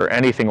or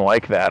anything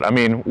like that. I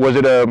mean, was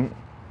it a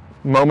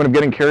moment of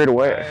getting carried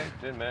away?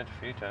 I did mention a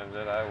few times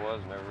that I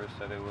was nervous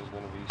that it was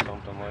going to be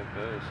something like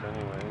this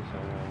anyways.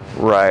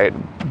 Right,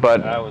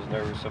 but... I was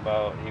nervous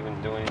about even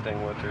doing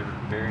anything with her,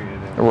 period.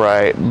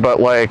 Right,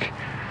 but like...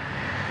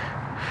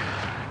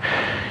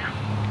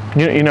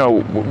 You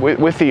know,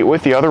 with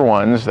the other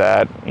ones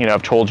that, you know,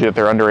 I've told you that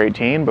they're under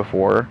 18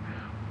 before,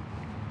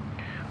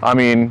 I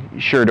mean,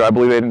 sure, do I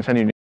believe they didn't send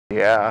you?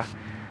 Yeah,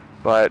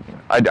 but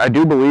I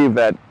do believe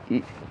that,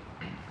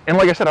 and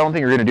like I said, I don't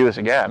think you're going to do this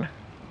again.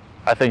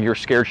 I think you're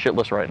scared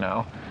shitless right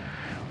now,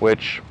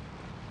 which,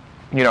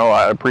 you know,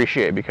 I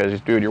appreciate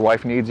because, dude, your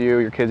wife needs you,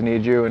 your kids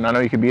need you, and I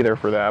know you could be there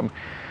for them,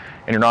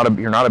 and you're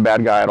not a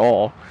bad guy at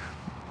all.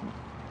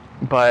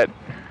 But,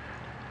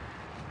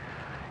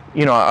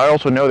 you know, I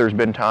also know there's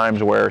been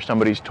times where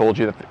somebody's told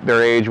you that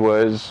their age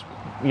was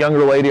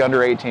younger lady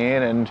under 18,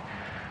 and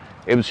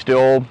it was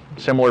still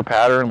similar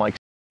pattern, like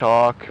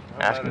talk,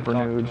 asking for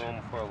nudes. I talked to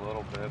him for a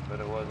little bit, but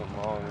it wasn't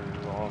long.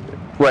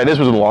 Right, this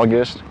was the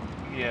longest.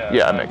 Yeah.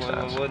 Yeah, that makes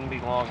sense. It wouldn't be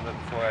long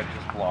before I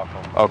just block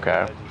them. Okay.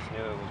 I just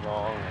knew it was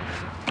wrong.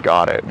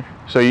 Got it.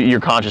 So your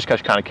conscience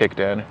kind of kicked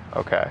in.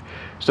 Okay.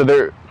 So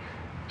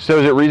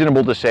is it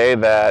reasonable to say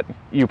that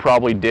you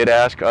probably did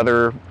ask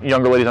other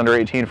younger ladies under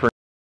 18 for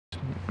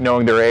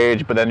knowing their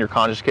age, but then your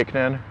conscience kicked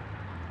in?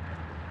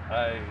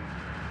 I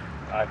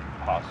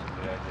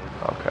possibly did.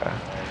 Okay.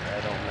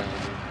 I don't remember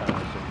the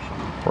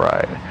conversation.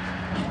 Right.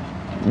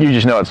 You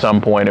just know at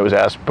some point it was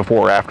asked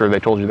before or after they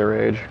told you their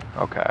age?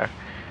 Okay.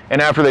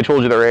 And after they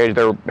told you their age,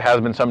 there has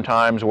been some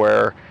times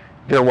where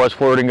there was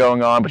flirting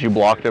going on, but you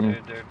blocked them?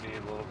 There'd be a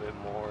little bit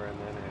more, and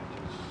then it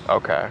just...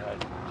 Okay.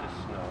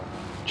 No.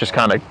 Just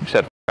kind of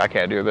said, I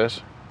can't do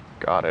this?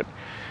 Got it.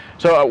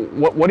 So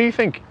what do you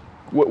think,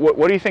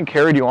 what do you think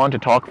carried you on to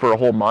talk for a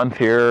whole month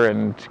here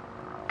and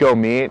go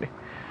meet?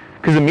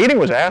 Because the meeting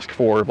was asked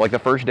for like the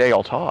first day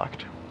y'all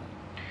talked.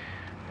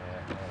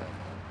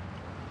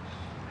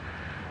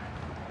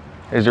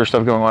 Is there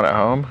stuff going on at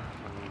home?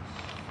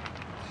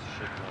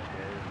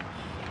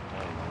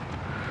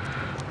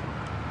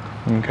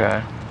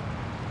 Okay.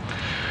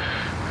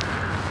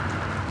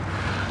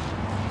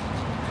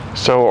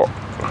 So,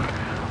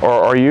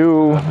 are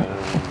you...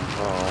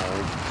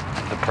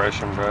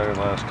 depression, bro, the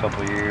last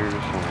couple of years.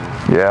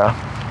 Yeah.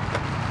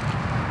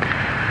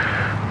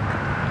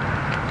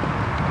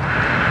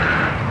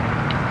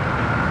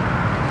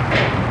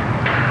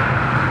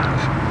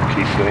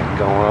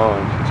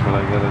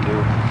 you gotta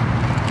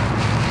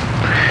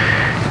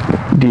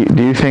do.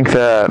 Do you think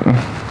that,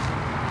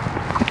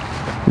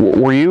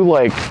 were you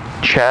like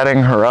chatting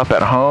her up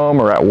at home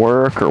or at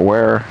work or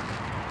where?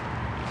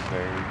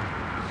 Very.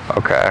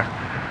 Okay.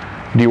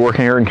 Do you work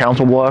here in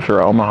Council Bluffs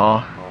or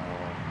Omaha?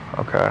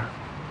 Okay.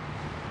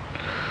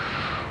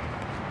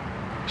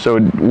 So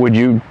would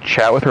you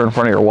chat with her in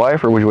front of your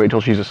wife, or would you wait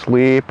till she's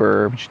asleep,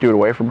 or would you do it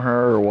away from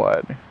her, or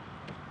what? Yeah,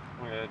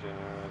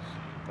 generally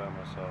by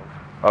myself.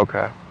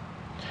 Okay.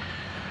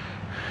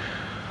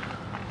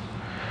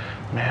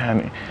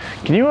 Man,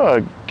 can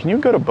you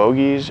go to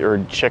Bogey's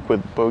or check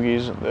with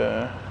Bogey's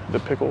the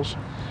pickles?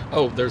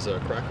 Oh, there's a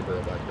Cracker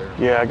Barrel back there.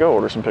 Yeah, go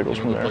order some pickles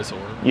You from want there. to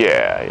place an order?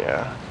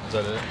 Yeah. Is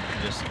that it?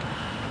 Just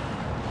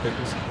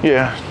pickles?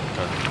 Yeah.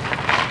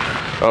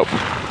 Oh,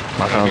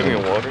 my Can you give me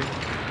phone's. a water?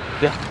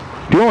 Yeah.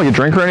 Do you want like a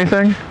drink or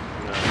anything? No.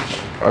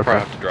 I'll Okay. probably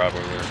have to drive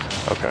over there.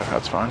 Okay,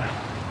 that's fine.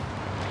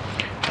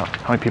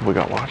 How many people we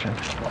got watching?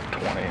 About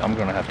 20. I'm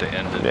going to have to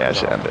end it. Yeah,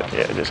 just end it.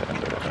 Yeah, just end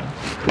it.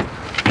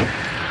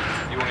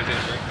 You want anything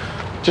to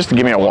drink? Just to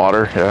give me a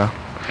water, yeah.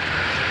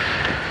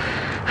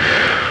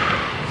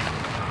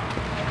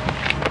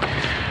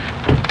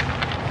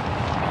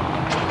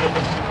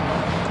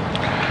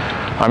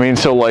 I mean,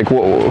 so like,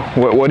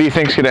 what do you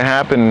think's gonna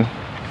happen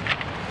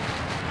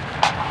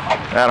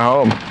at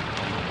home?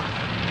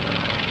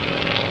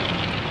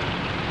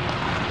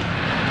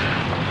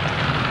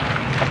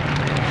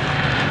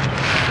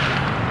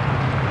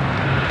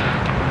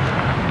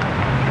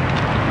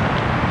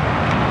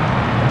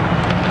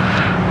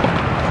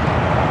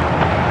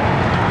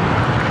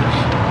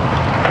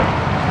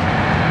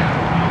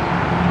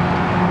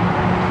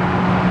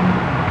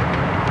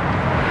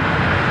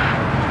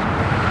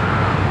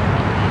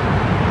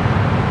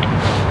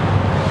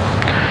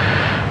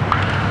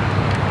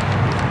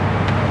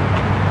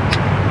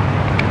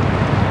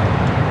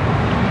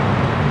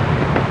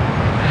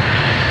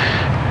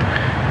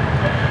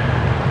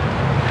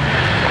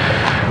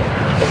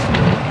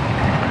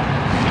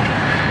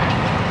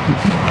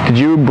 Did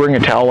you bring a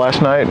towel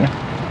last night?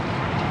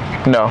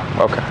 No,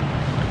 okay.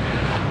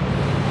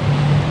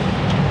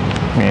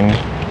 I mean,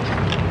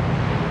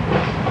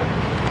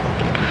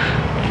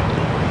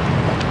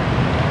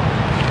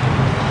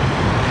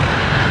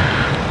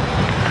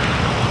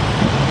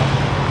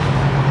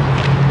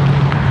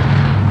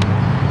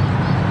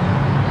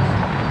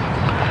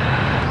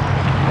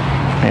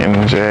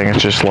 dang,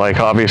 it's just like,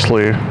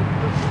 obviously,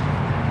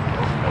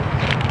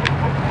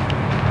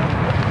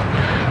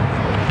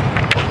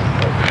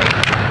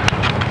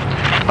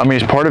 I mean,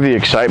 it's part of the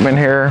excitement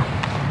here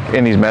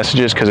in these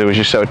messages because it was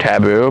just so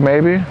taboo,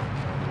 maybe?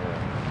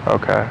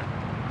 Okay.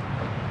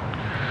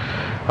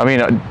 I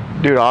mean,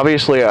 dude,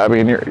 obviously, I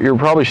mean, you're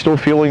probably still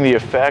feeling the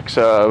effects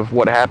of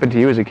what happened to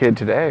you as a kid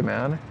today,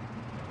 man.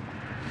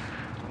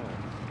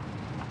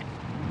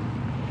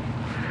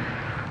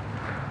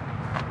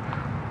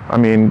 I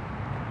mean,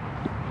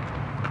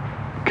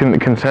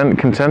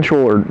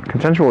 consensual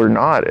or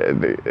not,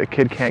 a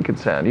kid can't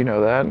consent. You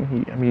know that?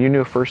 I mean, you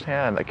knew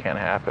firsthand that can't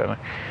happen.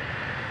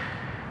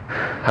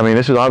 I mean,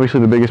 this is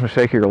obviously the biggest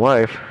mistake of your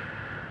life.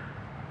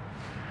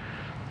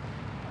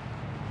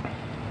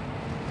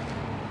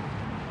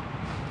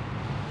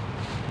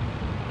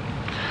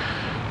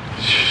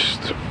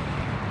 Just,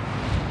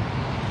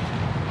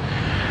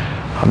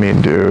 I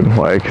mean, dude,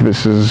 like,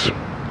 this is...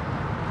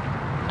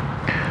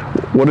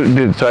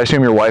 So I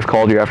assume your wife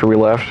called you after we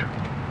left?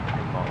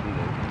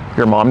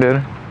 Your mom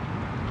did?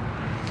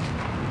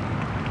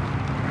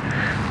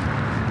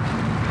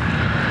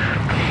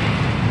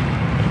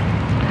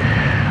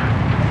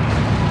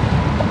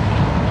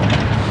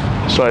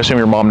 So I assume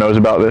your mom knows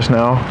about this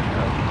now?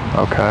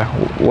 Okay.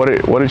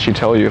 What did she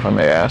tell you, if I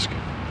may ask? Said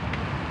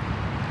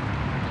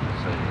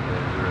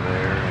you were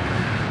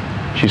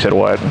there. She said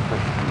what?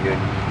 You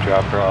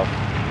dropped her off.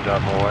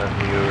 Dropped my wife.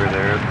 You were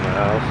there at my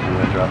house, and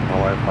I dropped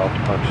my wife off to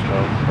punch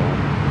stuff.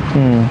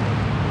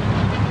 So.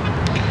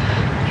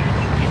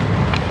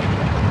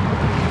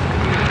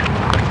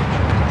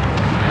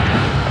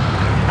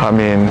 I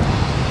mean,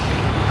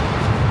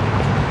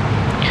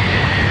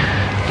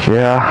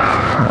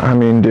 yeah, I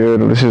mean,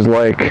 dude, this is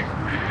like,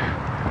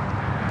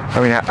 I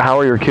mean, how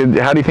are your kids,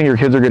 how do you think your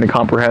kids are going to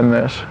comprehend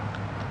this?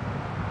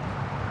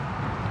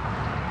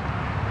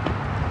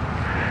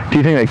 Do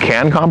you think they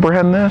can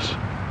comprehend this?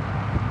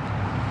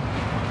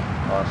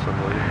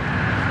 Possibly.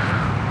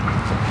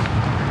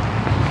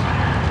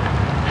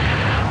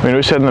 I mean, it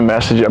was said in the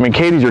message, I mean,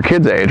 Katie's your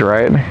kid's age,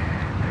 right?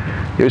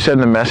 It was said in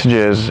the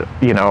messages,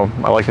 you know,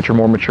 I like that you're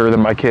more mature than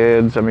my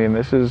kids. I mean,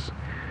 this is,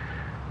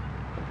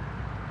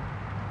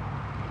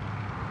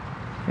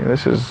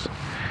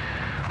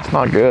 it's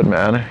not good,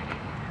 man.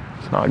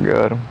 It's not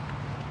good.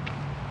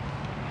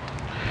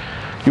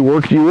 You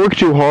work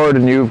too hard,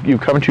 and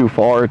you've come too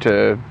far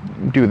to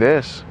do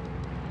this.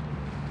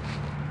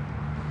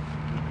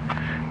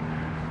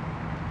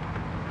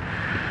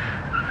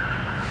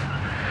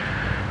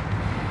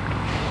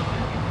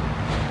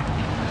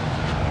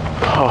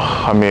 Oh,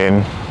 I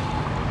mean,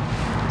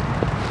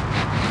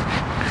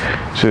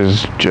 this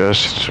is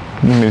just,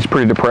 I mean, it's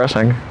pretty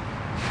depressing.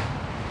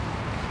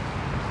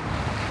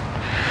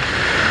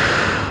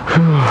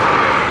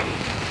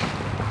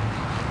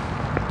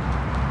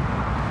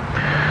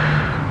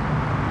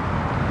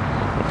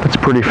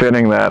 pretty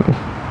fitting that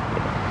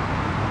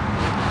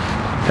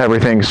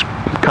everything's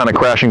kind of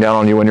crashing down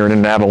on you when you're in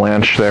an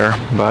avalanche there,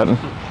 but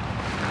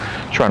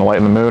trying to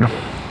lighten the mood.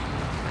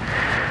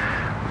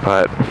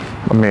 But,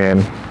 I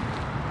mean,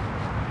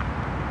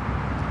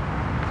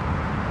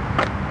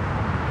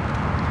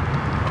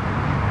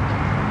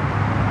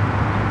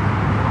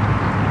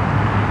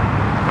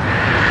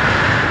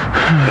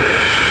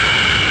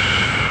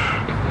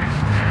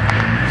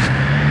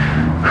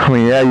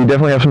 yeah, you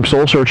definitely have some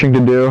soul searching to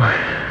do,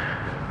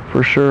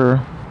 for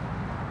sure.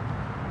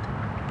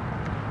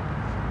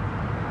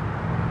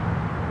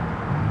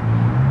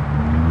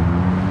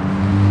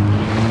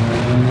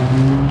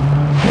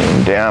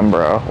 Damn,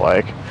 bro,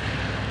 like,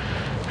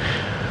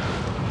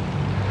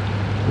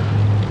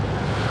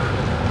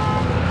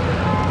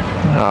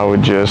 I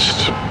would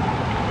just,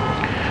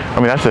 I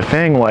mean, that's the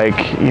thing,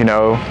 like, you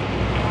know,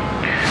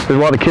 there's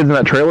a lot of kids in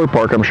that trailer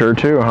park, I'm sure,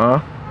 too, huh?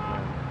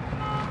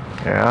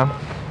 Yeah.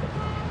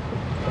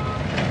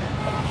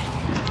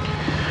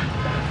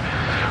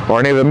 Are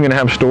any of them gonna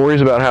have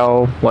stories about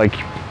how, like,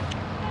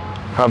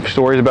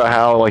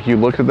 you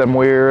looked at them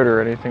weird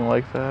or anything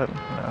like that?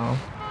 No.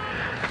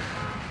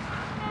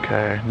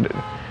 Okay.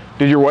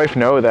 Did your wife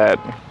know that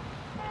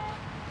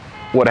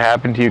what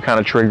happened to you kind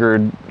of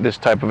triggered this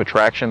type of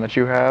attraction that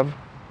you have?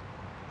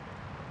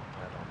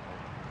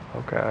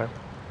 Okay.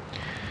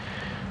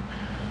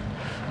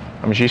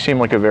 I mean, she seemed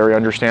like a very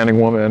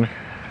understanding woman.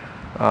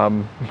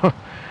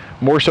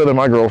 More so than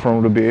my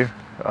girlfriend would be.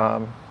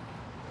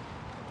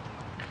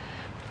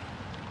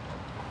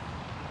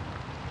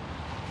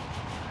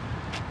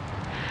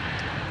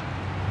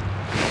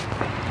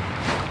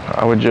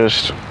 I would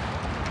just,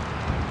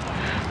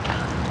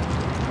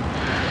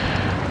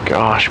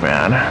 gosh,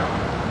 man.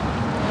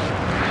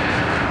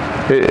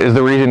 Is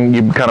the reason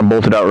you kind of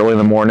bolted out early in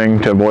the morning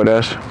to avoid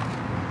us?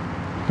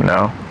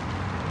 No?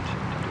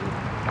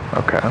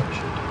 Okay.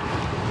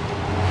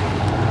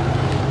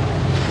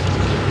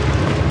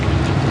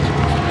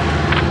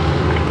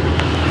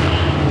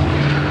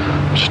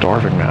 I'm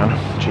starving, man.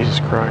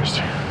 Jesus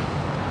Christ.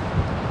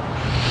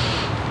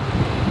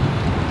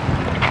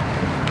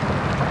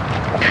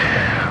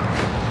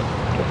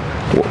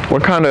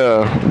 What kind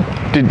of,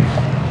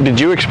 did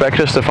you expect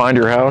us to find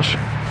your house?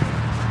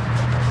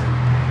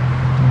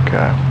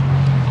 Okay.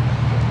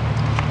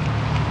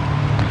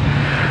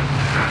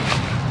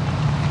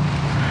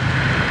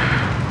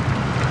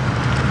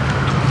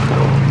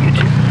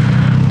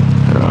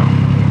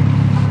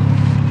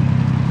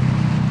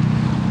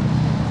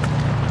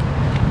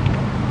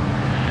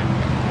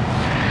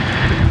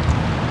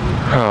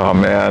 Oh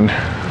man.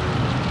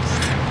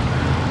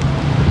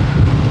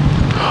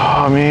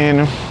 I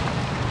mean,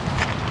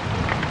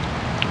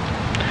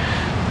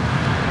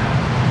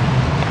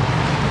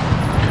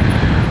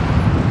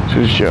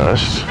 this is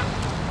just,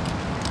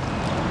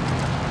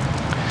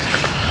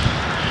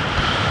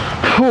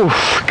 whew,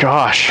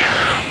 gosh.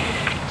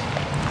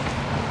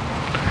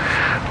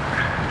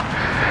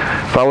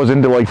 If I was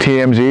into like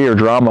TMZ or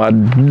drama,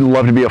 I'd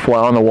love to be a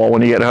fly on the wall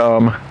when you get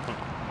home.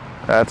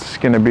 That's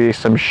gonna be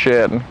some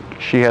shit.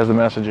 She has the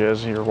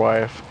messages, your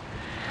wife.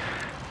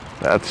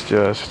 That's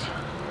just,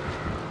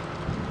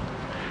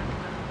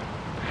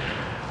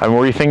 I mean,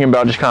 were you thinking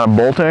about just kind of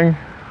bolting?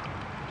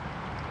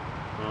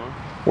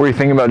 Were you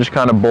thinking about just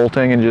kind of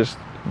bolting and just,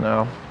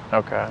 no?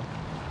 Okay.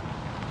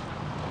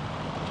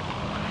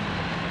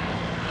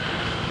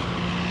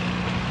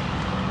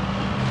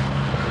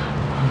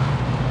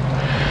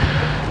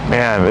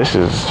 Man, this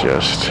is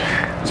just,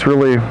 it's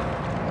really,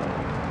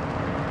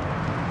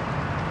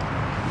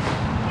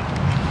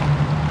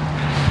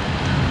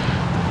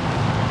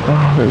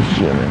 oh, there's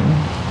Jimmy.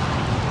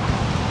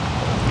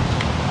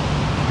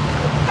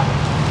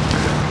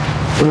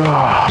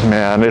 Oh,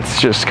 man, it's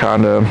just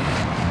kind of,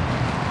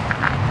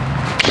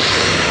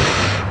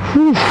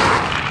 whew.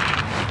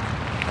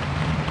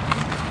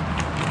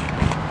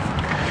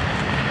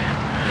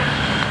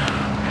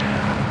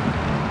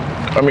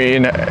 I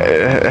mean,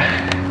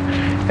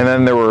 and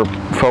then there were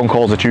phone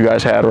calls that you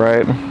guys had,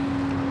 right?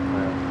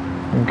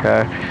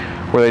 Okay.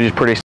 Were they just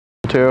pretty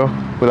too,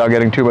 without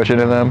getting too much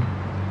into them?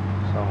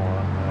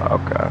 Somewhat.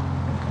 Okay.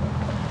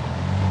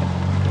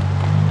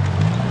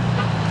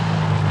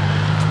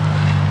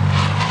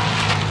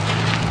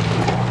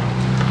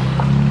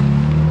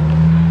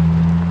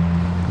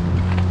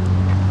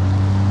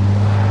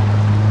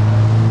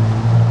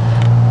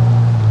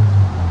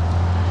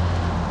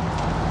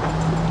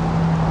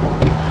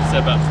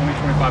 About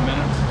 20-25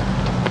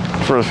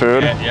 minutes for the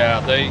food.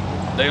 Yeah, they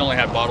only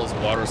had bottles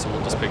of water, so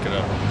we'll just pick up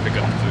the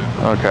food.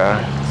 Okay.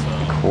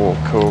 So,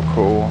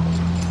 cool.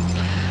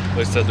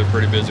 They said they're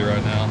pretty busy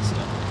right now. So.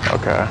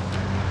 Okay.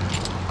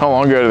 How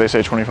long ago did they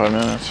say 25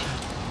 minutes?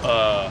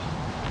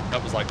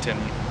 That was like 10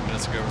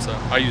 minutes ago or so.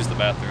 I used the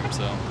bathroom,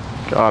 so.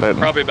 Got it.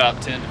 Probably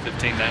about 10 to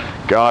 15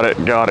 now. Got it.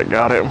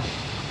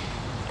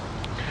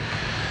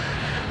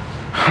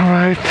 All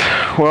right.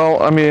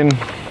 Well, I mean,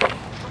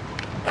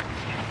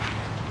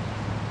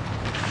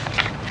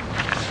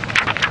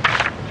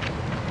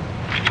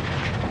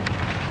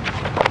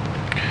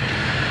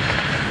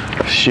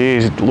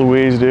 Jeez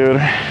Louise, dude.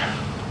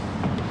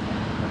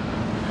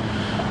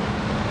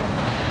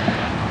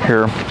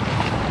 Here.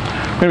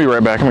 I'm gonna be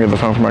right back. I'm gonna get the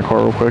phone from my car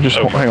real quick. Just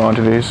hang on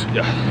to these.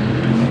 Yeah.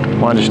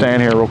 Mind just staying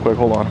here real quick.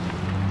 Hold on.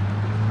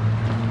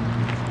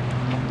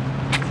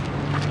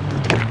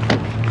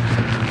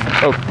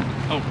 Oh.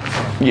 Oh.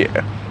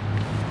 Yeah.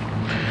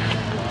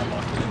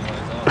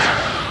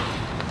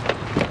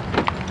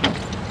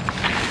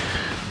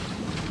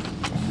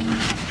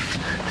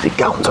 The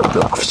Gowns of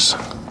Bluffs.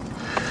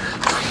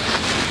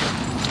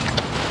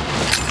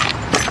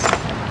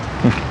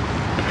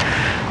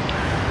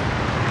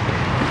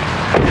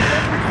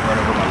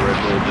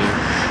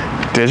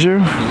 Did you?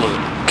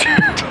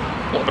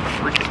 What a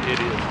freaking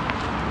idiot.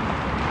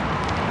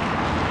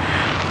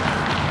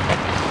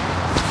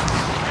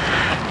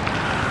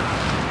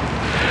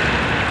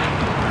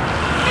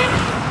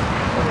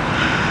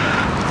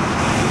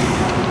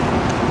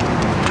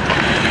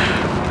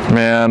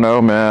 Man,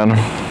 oh man.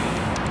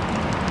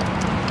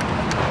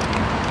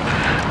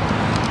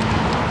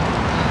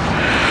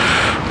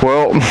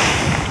 Well,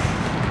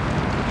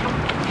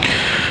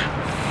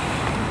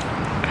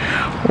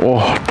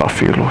 oh,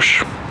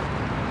 pafilos.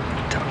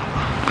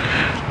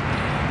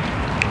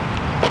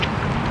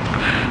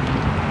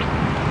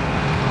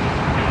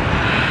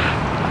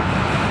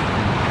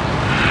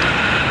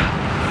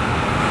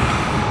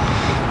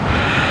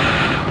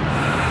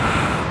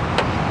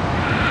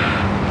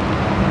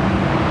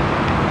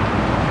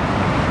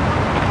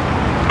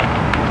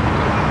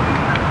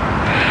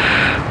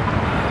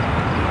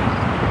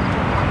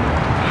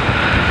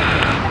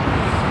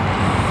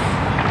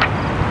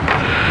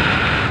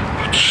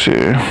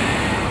 See.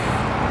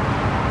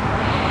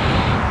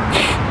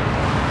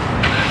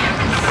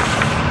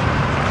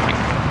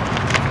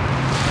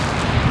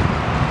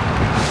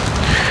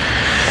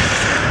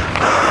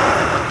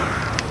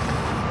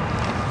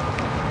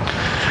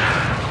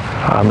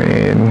 I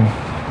mean,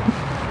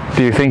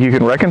 do you think you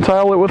can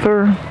reconcile it with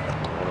her?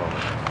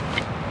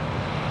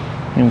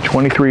 In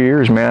 23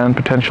 years, man,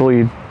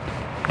 potentially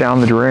down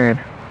the drain.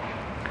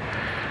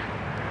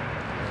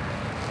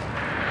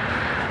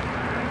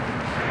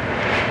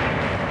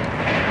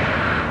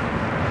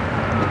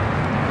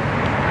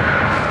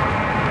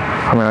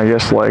 I mean, I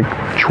guess like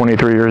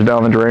 23 years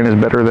down the drain is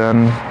better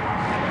than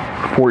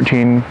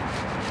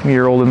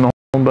 14-year-old in the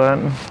hole, but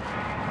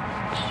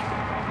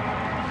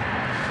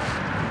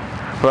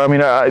I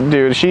mean,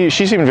 dude, she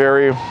seemed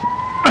very,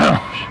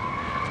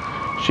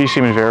 she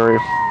seemed very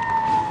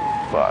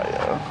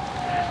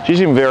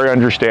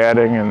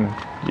understanding, and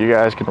you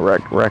guys can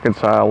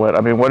reconcile it. I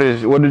mean, what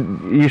did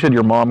you said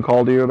your mom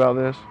called you about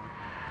this?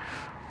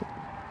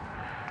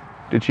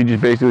 Did she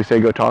just basically say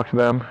go talk to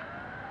them?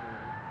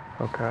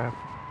 Okay.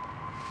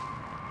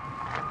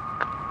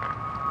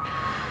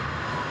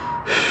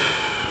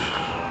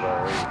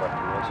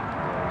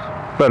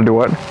 About to do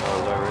what? I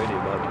was already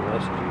about to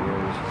message you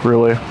guys.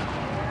 Really?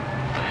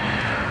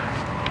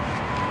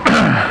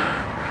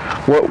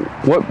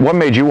 What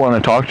made you want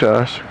to talk to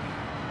us?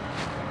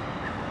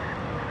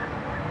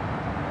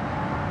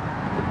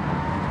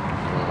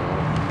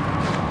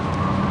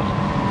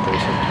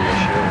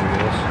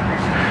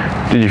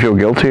 Did you feel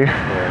guilty?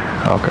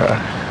 Yeah. Okay.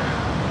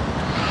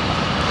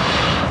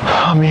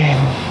 I mean,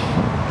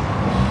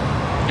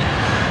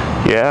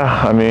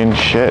 yeah, I mean,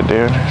 shit,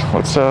 dude.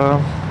 Let's,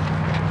 oh.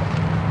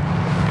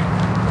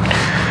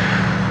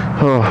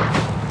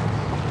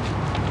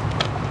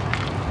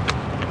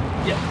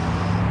 Yeah.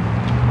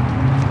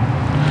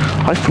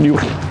 Hi, you.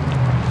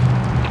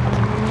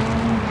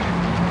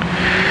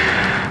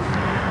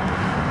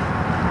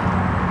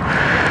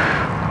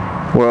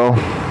 Well,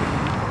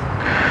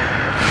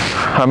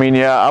 I mean,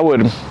 yeah, I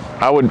would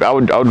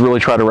really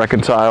try to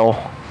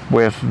reconcile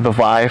with the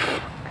wife,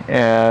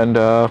 and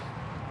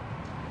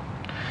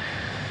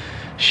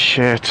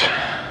shit.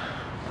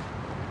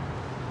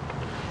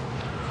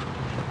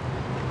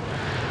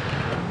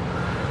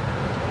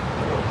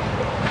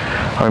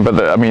 I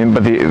mean,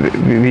 but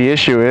the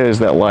issue is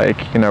that,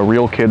 like, you know,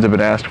 real kids have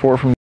been asked for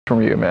from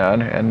you,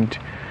 man, and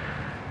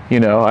you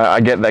know, I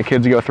get that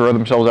kids go throw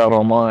themselves out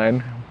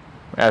online,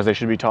 as they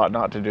should be taught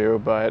not to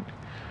do, but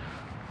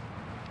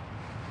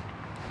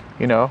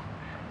you know,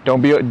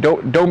 don't be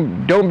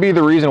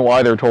the reason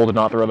why they're told to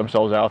not throw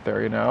themselves out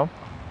there, you know.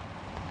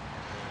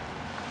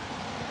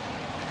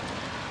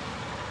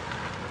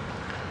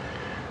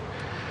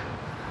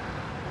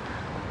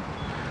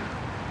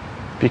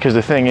 Because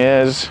the thing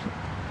is,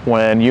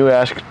 when you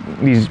ask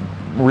these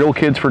real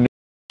kids for news,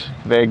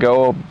 they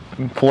go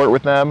flirt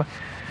with them,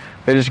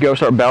 they just go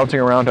start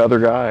bouncing around to other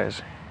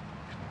guys.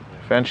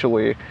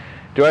 Eventually,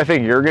 do I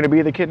think you're going to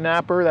be the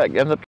kidnapper that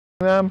ends up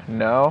killing them?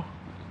 No,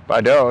 I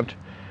don't.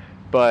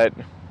 But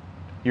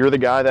you're the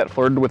guy that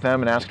flirted with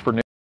them and asked for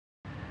news.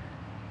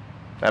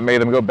 That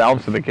made them go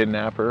bounce to the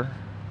kidnapper.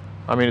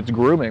 I mean, it's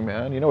grooming,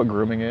 man. You know what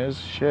grooming is?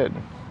 Shit.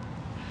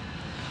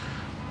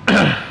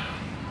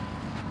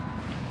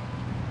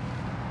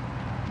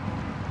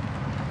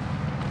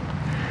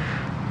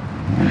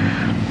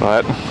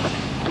 But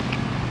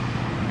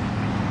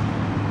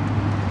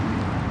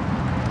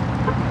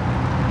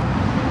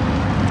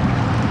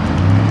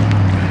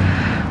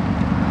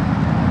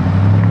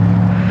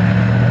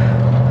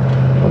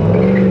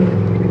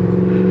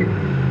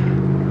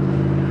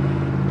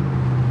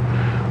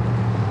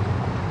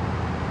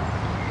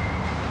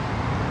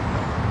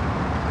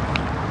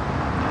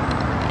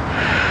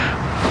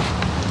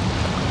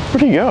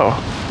Where'd he go?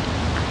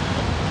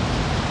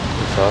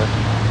 Inside.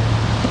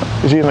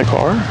 Is he in the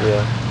car?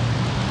 Yeah.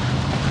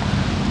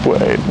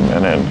 Wait a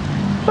minute.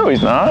 No,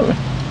 he's not.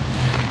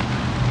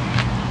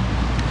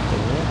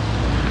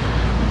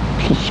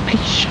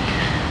 Peace.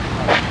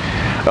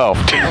 Oh.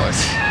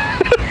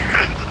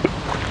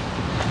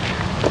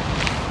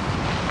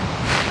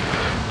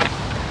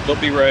 They'll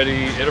be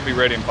ready. It'll be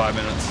ready in 5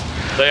 minutes.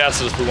 They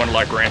asked us if we wanted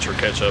like ranch or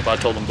ketchup. I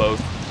told them both.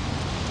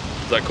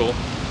 Is that cool?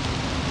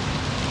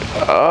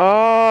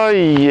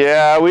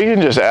 Yeah, we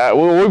can just add.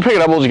 When we pick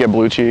it up, we'll just get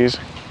blue cheese.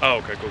 Oh,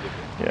 okay, cool.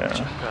 Yeah.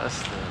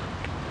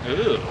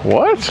 Ew.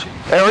 What?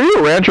 Hey, are you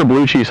a ranch or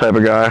blue cheese type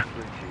of guy?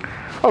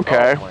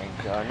 Okay. Oh my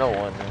God, no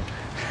wonder.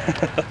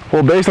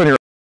 Well, based on your,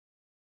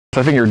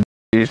 I think you're a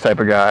cheese type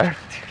of guy.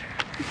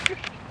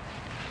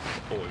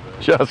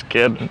 Just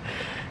kidding.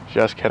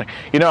 Just kidding.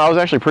 You know, I was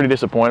actually pretty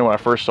disappointed when I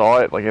first saw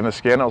it, like in the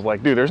skin. I was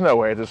like, dude, there's no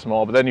way it's this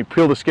small. But then you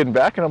peel the skin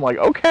back, and I'm like,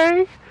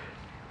 okay,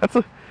 that's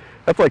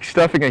like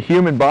stuffing a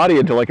human body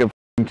into like a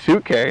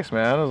suitcase,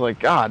 man. I was like,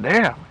 god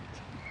damn.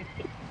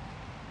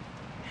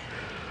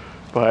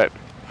 But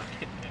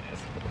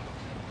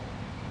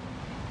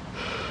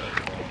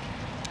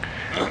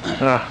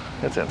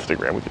it's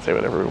Instagram. We can say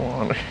whatever we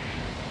want.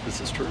 This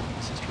is true.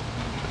 This is true.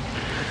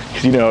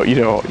 Because you know,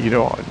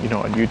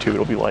 on YouTube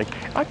it'll be like,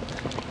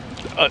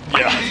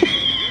 yeah.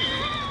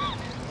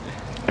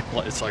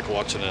 It's like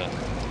watching a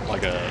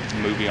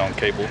movie on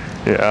cable.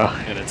 Yeah.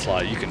 And it's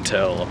like you can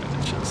tell. I mean,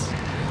 it's just.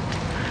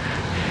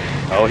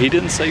 Oh, he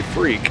didn't say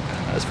freak.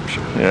 That's for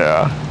sure.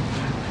 Yeah.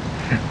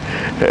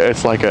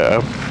 It's like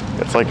a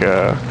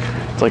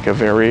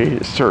very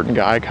certain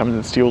guy comes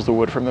and steals the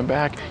wood from the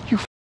back. You.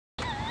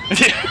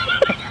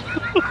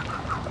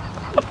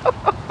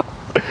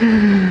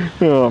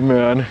 Oh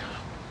man.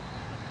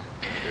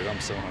 Dude, I'm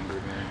so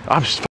hungry, man.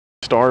 I'm just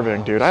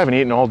starving, dude. I haven't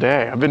eaten all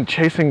day. I've been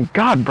chasing.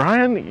 God,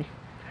 Brian.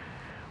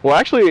 Well,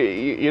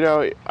 actually, you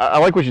know, I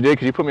like what you did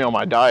because you put me on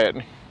my diet.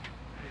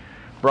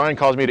 Brian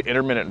calls me to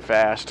intermittent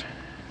fast.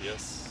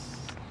 Yes.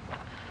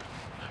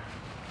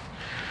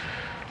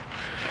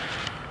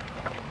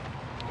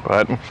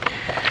 But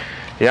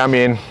yeah, I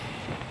mean,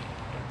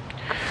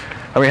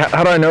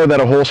 how do I know that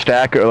a whole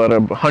stack, that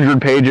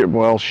 100-page,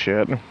 well,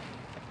 shit,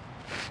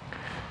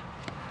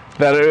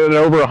 that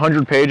over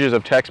 100 pages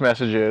of text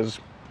messages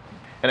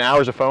and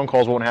hours of phone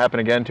calls won't happen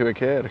again to a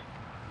kid?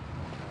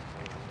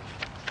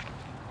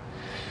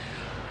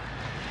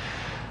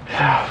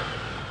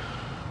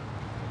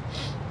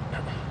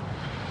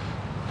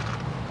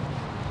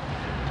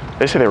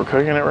 They said they were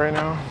cooking it right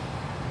now.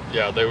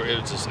 Yeah, it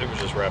was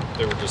just wrapped.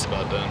 They were just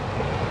about done.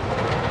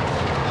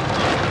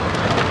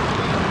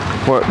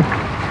 What?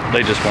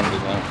 They just wanted to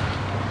know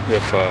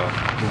if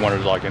we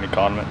wanted like any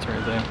condiments or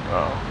anything.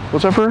 Oh.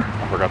 What's up, for?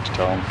 I forgot to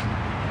tell them.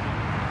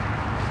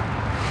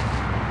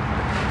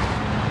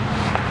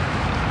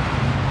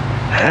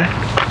 Huh?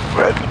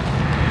 What?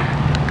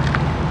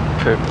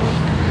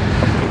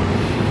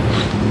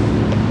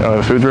 Oh,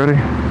 the food's ready?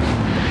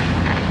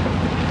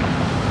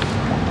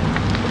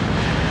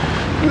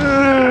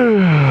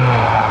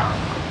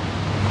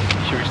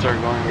 Should we start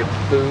going and get the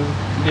food?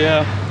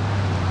 Yeah.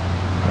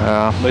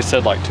 They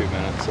said like 2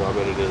 minutes, so I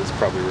bet it is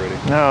probably ready.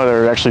 No,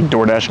 they're actually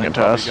door dashing it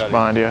to us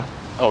behind you.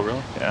 Oh,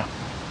 really? Yeah.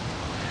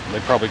 They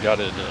probably got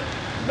it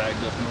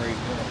bagged up and ready to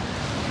go.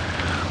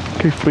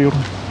 Okay, Field.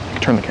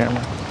 Turn the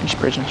camera. Just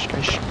bridging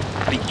space.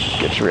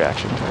 Get your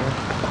reaction to it.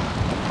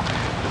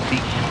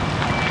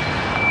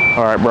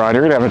 All right, Brian,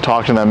 you're gonna have to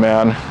talk to them,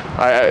 man.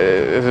 I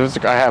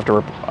have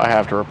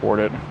to report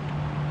it.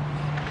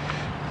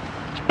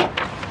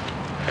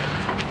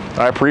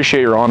 I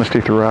appreciate your honesty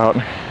throughout.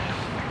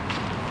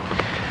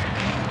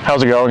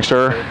 How's it going,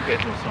 sir? Okay,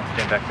 just want to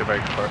stand back there by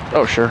your car.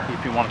 Oh, sure.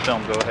 If you want to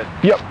film, go ahead.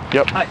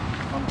 Yep. Hi,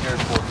 I'm here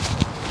for.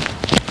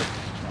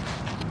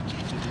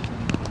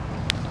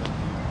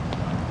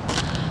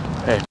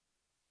 Hey.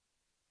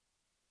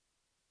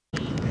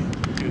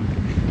 Dude,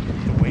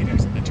 the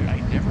waiters, I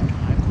never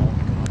mind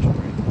calling the cops,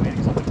 right? The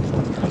waiters, I'm like,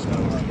 there's no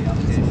on the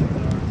application.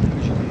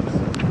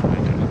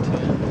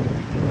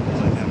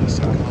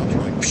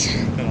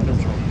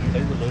 They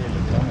were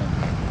literally coming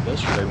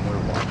yesterday when we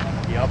were walking.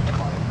 Yep.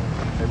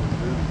 They were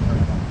moving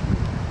right on.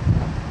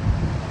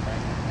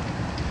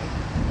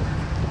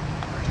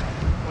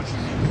 What's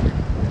your name?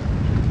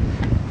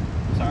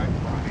 Sorry?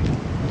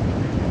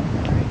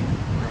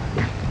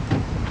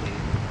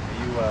 Are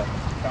you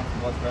Council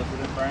Bluffs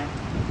resident, Brian?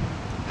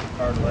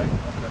 Card leg?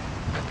 Okay.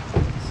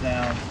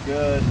 Sounds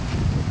good.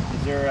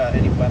 Is there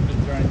any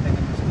weapons or anything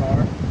in this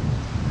car?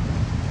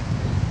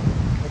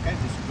 Okay,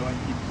 just go ahead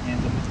and keep your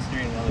hands up at the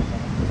steering wheel.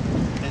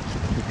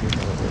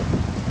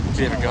 Does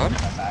he have a gun? I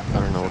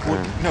don't know what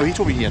kind. No, he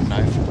told me he had a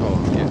knife. Oh,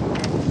 yeah.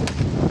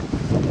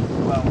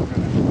 Well, we're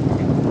gonna.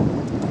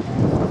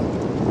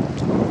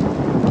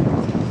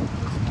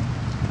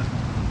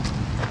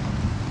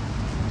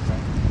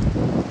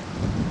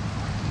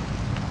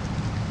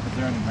 Is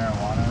there any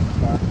marijuana in the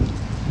car?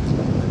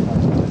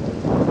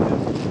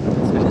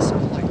 It just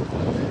sounded like.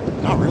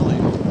 Not really.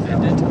 It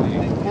did to me.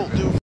 Well,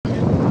 dude.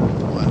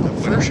 What? The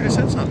winner should have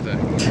said something.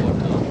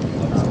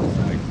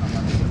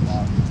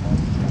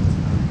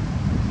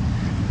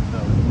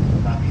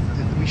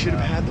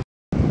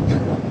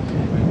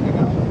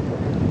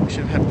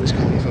 should have had Wiz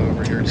Khalifa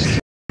over here just to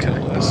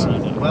tell us.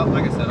 Well,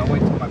 like I said, I'll wait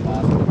till my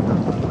boss comes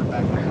on my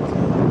back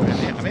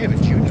there. I may have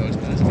a June nose,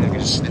 but I can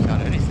just sniff out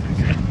anything.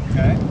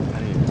 Okay.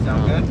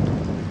 Sound good?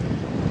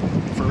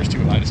 First,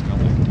 too high to smell.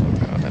 Like, oh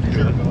god, that is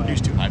he was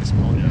too high to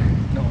smell. Yeah.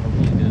 No, I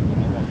really did. When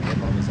I walked up,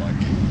 I was like, I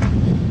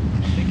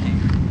think he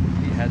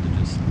had to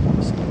just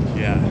smell.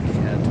 Yeah. Like he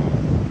had to.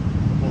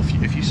 Well,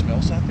 if you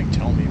smell something,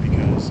 tell me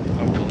because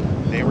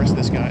they arrested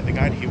this guy, the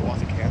guy in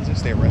Hiawatha,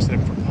 Kansas. They arrested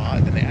him for pot,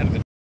 and then they added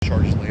the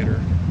charges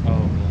later.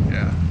 Oh, really?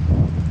 Yeah.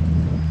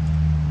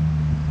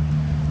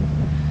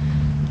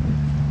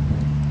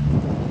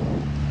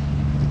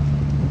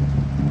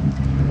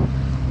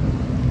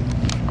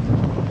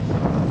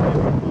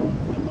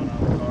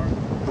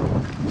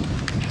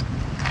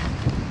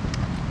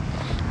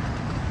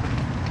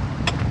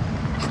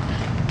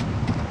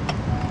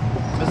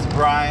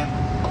 Brian,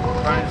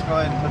 just go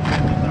ahead and put your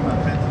engine number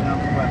and fencing down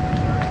for weapons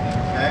and everything,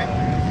 okay?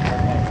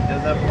 He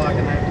does have a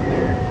pocket knife in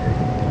there.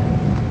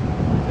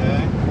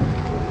 Okay?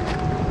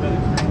 He's been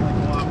extremely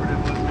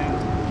cooperative with me.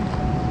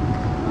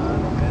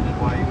 Admitted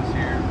why he was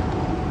here.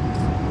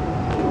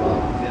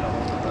 Get a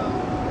hold of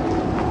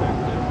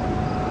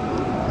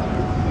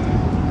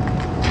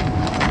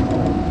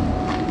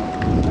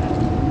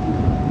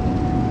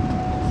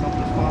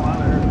something's falling out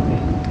of her.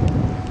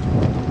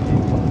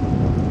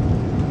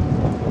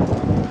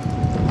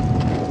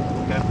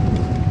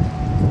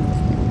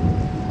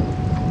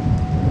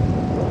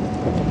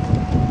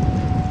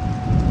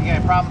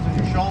 Problems with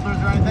your shoulders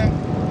or anything?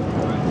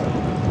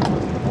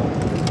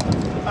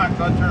 Alright,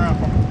 go ahead and turn around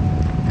for me.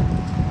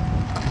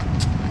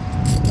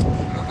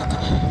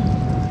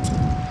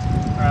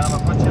 Alright, I'm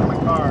going to put you in my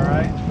car,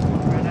 alright?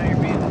 Right now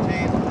you're being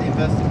detained for the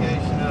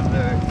investigation of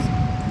the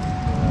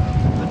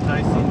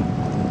enticing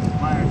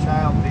minor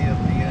child via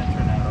the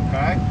internet,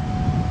 okay?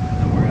 And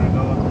then we're going to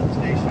go up to the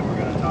station,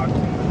 we're going to talk to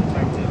the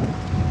detective,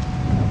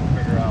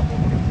 figure out what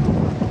we're going to do.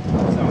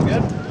 Sound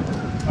good?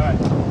 Alright,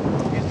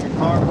 get your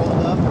car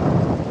rolled up.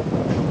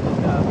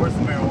 Where's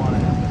the marijuana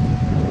at?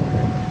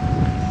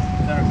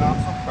 Center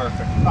console?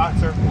 Perfect. Alright,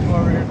 sir. We'll go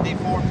over here to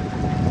D4.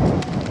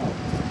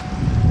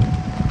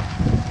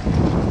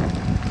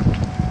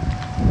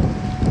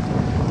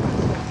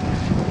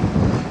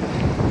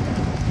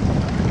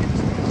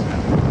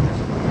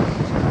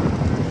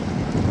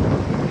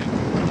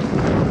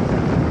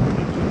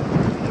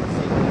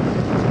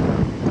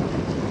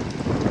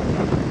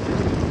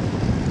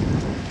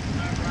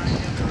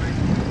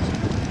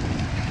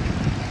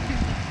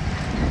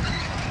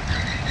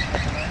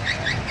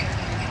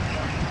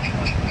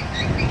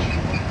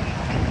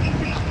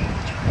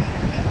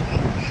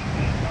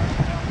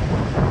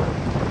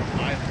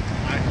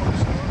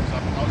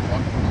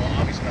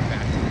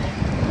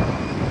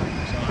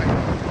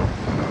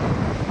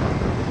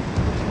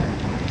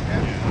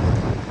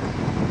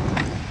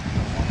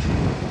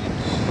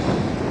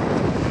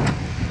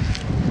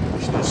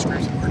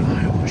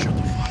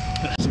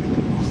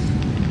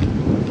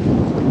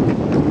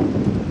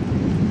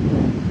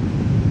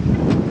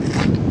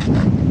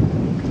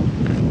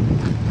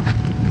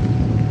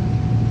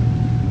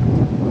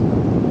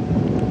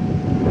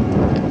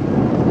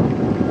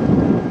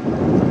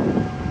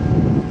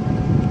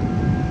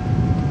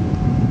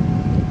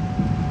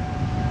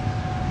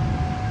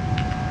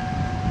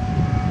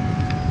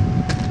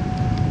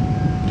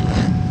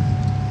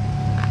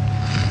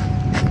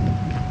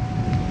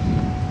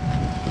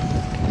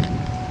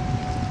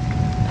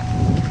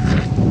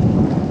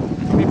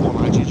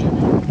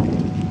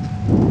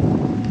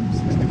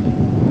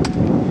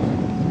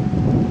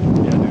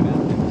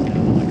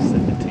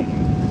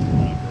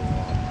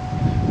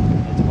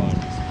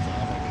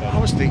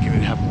 thinking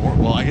it'd have more.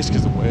 Well, I guess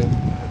because the way.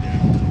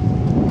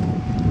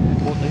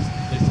 Well, they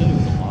said it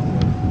was a lot more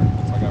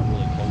once I got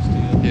really close to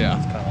it. Yeah.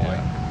 It's kind of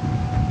like.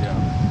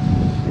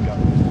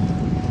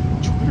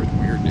 Twitter's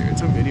weird, dude.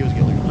 Some videos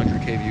get like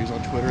 100K views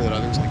on Twitter that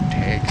others like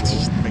take. It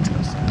just makes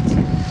no sense.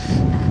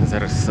 Is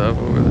that a sub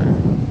over there?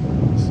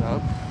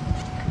 Sub?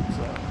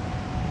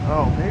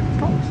 Oh, maybe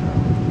probably sub.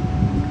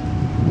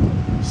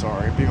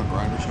 Sorry, being on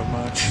Grindr so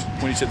much.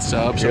 When you said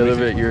sub, so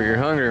you're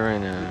hungry right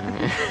now.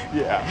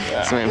 Yeah.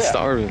 This man's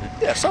starving.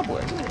 Yeah,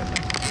 Subway. 4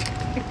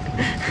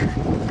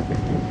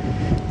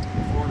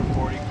 to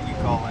 40, can you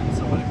call in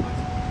somebody, please?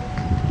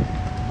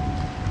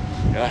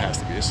 Yeah, that has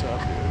to be a sub,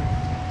 dude.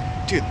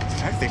 Dude, the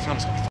fact they found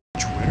us on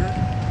Twitter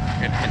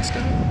and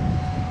Insta.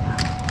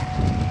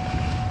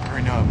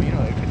 Or no, you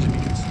know, it could just be,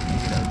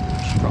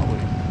 she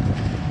probably.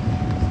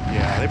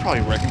 Yeah, they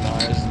probably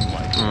recognize and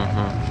like.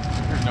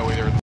 There's no way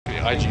they were the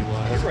IG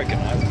live. They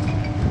recognize it.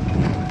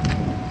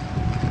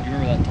 You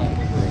remember that time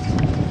we were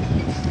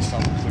at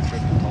some quick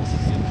trip in Tulsa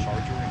to get a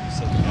charger and you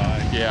said the guy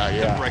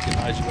didn't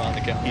recognize you on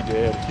the counter? He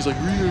did. He's like,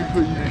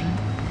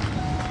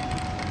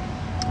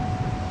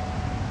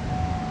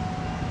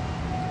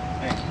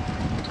 Hey.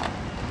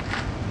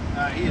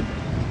 He had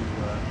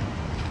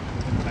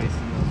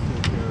enticing us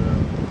to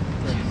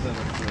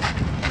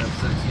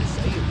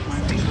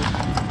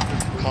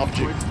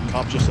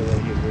Cop just said that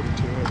he admitted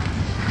to it.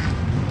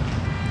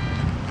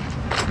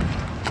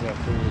 So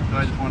I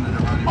just wanted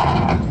to run you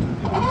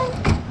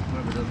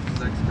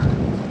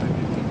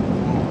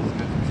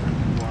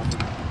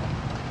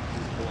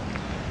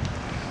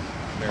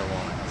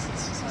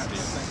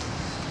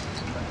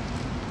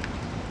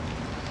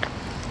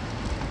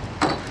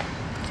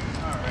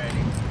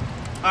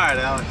All right,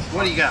 Alex,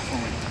 what do you got for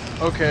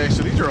me? Okay,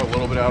 so these are a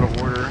little bit out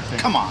of order.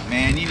 Come on,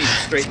 man, you need to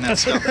straighten that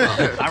stuff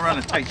up. I run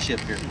a tight ship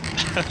here.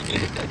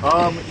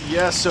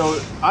 Yeah, so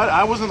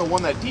I wasn't the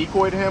one that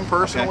decoyed him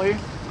personally.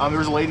 Okay. There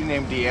was a lady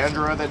named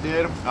Deandra that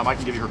did. I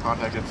can give you her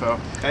contact info.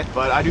 Okay.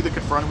 But I do the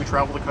confront. We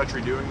travel the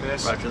country doing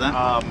this. Roger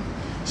that.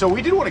 So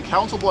we did one at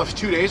Council Bluffs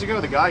 2 days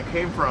ago. The guy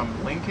came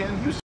from Lincoln.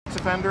 He was a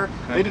sex offender.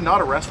 Okay. They did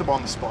not arrest him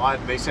on the spot.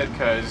 They said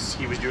because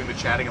he was doing the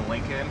chatting in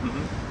Lincoln.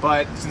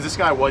 But since this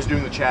guy was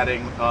doing the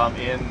chatting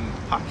in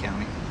Hot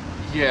County.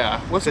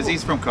 Yeah. Because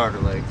he's from Carter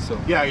Lake, so.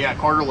 Yeah,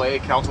 Carter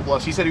Lake, Council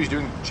Bluffs. He said he was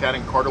doing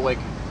chatting Carter Lake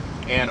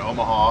and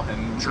Omaha,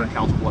 and I'm sure in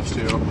Council Bluffs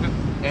too.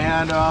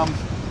 And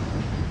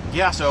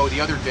yeah, so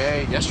the other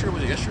day, yesterday,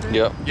 was it yesterday?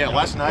 Yep. Yeah,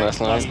 last night.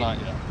 Last night,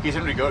 yeah. He's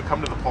going to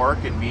come to the park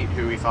and meet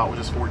who he thought was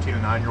his 14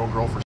 and 9-year-old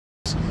girl for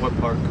sex. What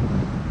park?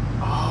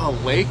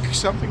 Lake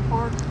something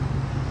park?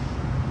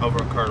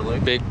 Over at Carter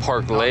Lake. Big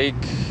Park Lake.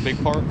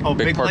 Big Park? Oh,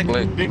 Big Park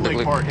Lake. Big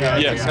Lake Park, yeah.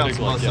 Yeah, yeah. Big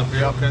Lake, Up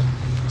here, okay.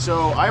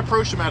 So I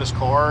approached him at his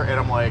car, and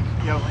I'm like,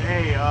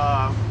 hey,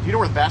 do you know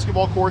where the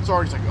basketball courts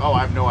are? He's like, oh, I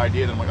have no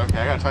idea. And I'm like, okay,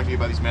 I got to talk to you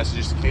about these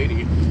messages to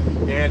Katie.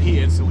 And he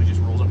instantly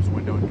just rolls up his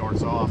window and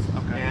darts off.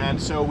 Okay.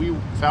 And so we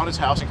found his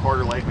house in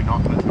Carter Lake. We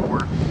knocked on his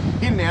door.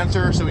 He didn't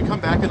answer, so we come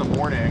back in the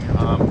morning.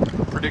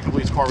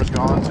 Predictably, his car was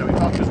gone. So we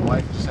talked to his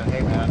wife and just said,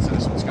 hey, man, so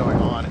this is what's going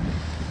on.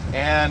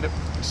 And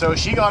so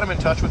she got him in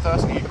touch with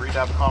us, and he agreed to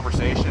have a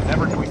conversation.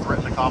 Never did we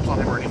threaten the cops on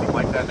him or anything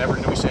like that. Never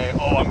did we say,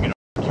 oh, I'm going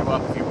to you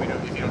up if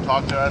you don't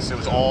talk to us. It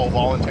was all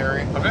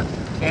voluntary. Okay.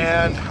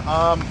 And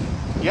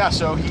yeah,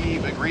 so he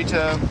agreed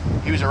to.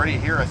 He was already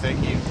here, I think.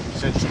 He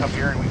said, just come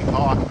here and we can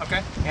talk.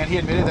 Okay. And he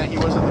admitted that he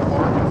was in the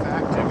park, in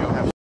fact, to go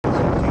have sex with a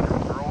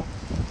 14-year-old girl.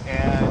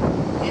 And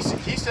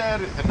he said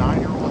the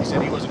 9-year-old. He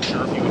said he wasn't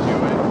sure if he would do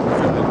it.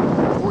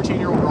 The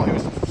 14-year-old girl, he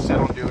was set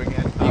on doing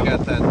it. You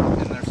got that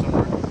in there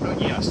somewhere?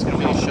 Yes. Can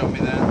you show me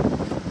that?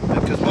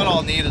 Because what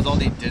I'll need is I'll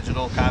need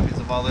digital copies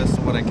of all this.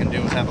 So what I can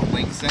do is have a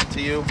link sent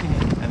to you,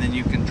 and then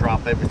you can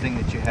drop everything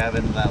that you have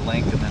into that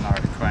link, and then our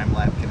crime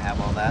lab can have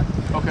all that.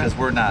 Okay. Because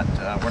we're not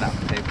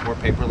we're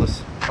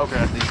paperless.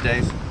 Okay. These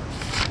days.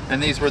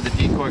 And these were the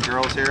decoy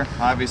girls here,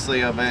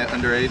 obviously of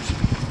underage.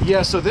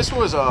 Yeah. So this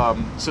was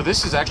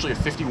this is actually a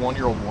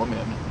 51-year-old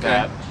woman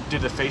that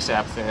did the face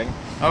app thing.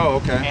 Oh,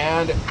 okay.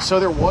 And so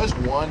there was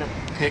one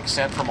pic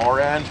sent from our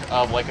end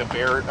of like a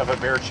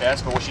bare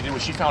chest, but what she did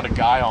was she found a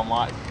guy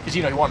online because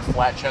he wanted a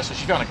flat chest, so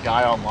she found a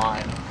guy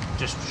online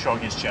just showing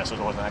his chest, so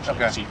it wasn't actually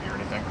CP or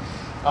anything.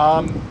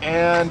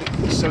 And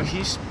so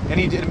he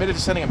admitted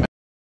to sending a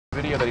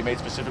video that he made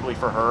specifically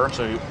for her.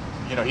 So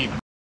he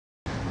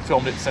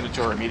filmed it and sent it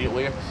to her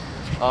immediately.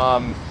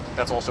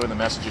 That's also in the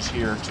messages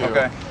here too.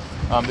 Okay.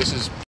 This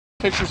is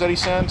pictures that he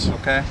sent.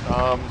 Okay.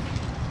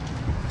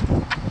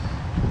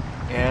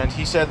 And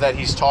he said that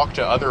he's talked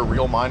to other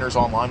real minors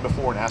online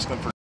before and asked them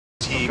for.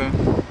 He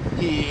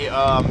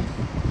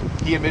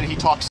admitted he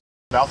talks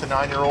about the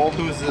 9-year-old.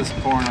 Who's this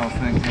porno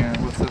thing here?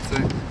 What's that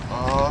say?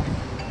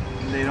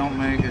 They don't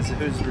make.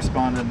 Who's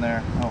responding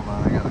there? Hold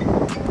on,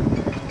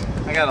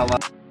 I got a lot.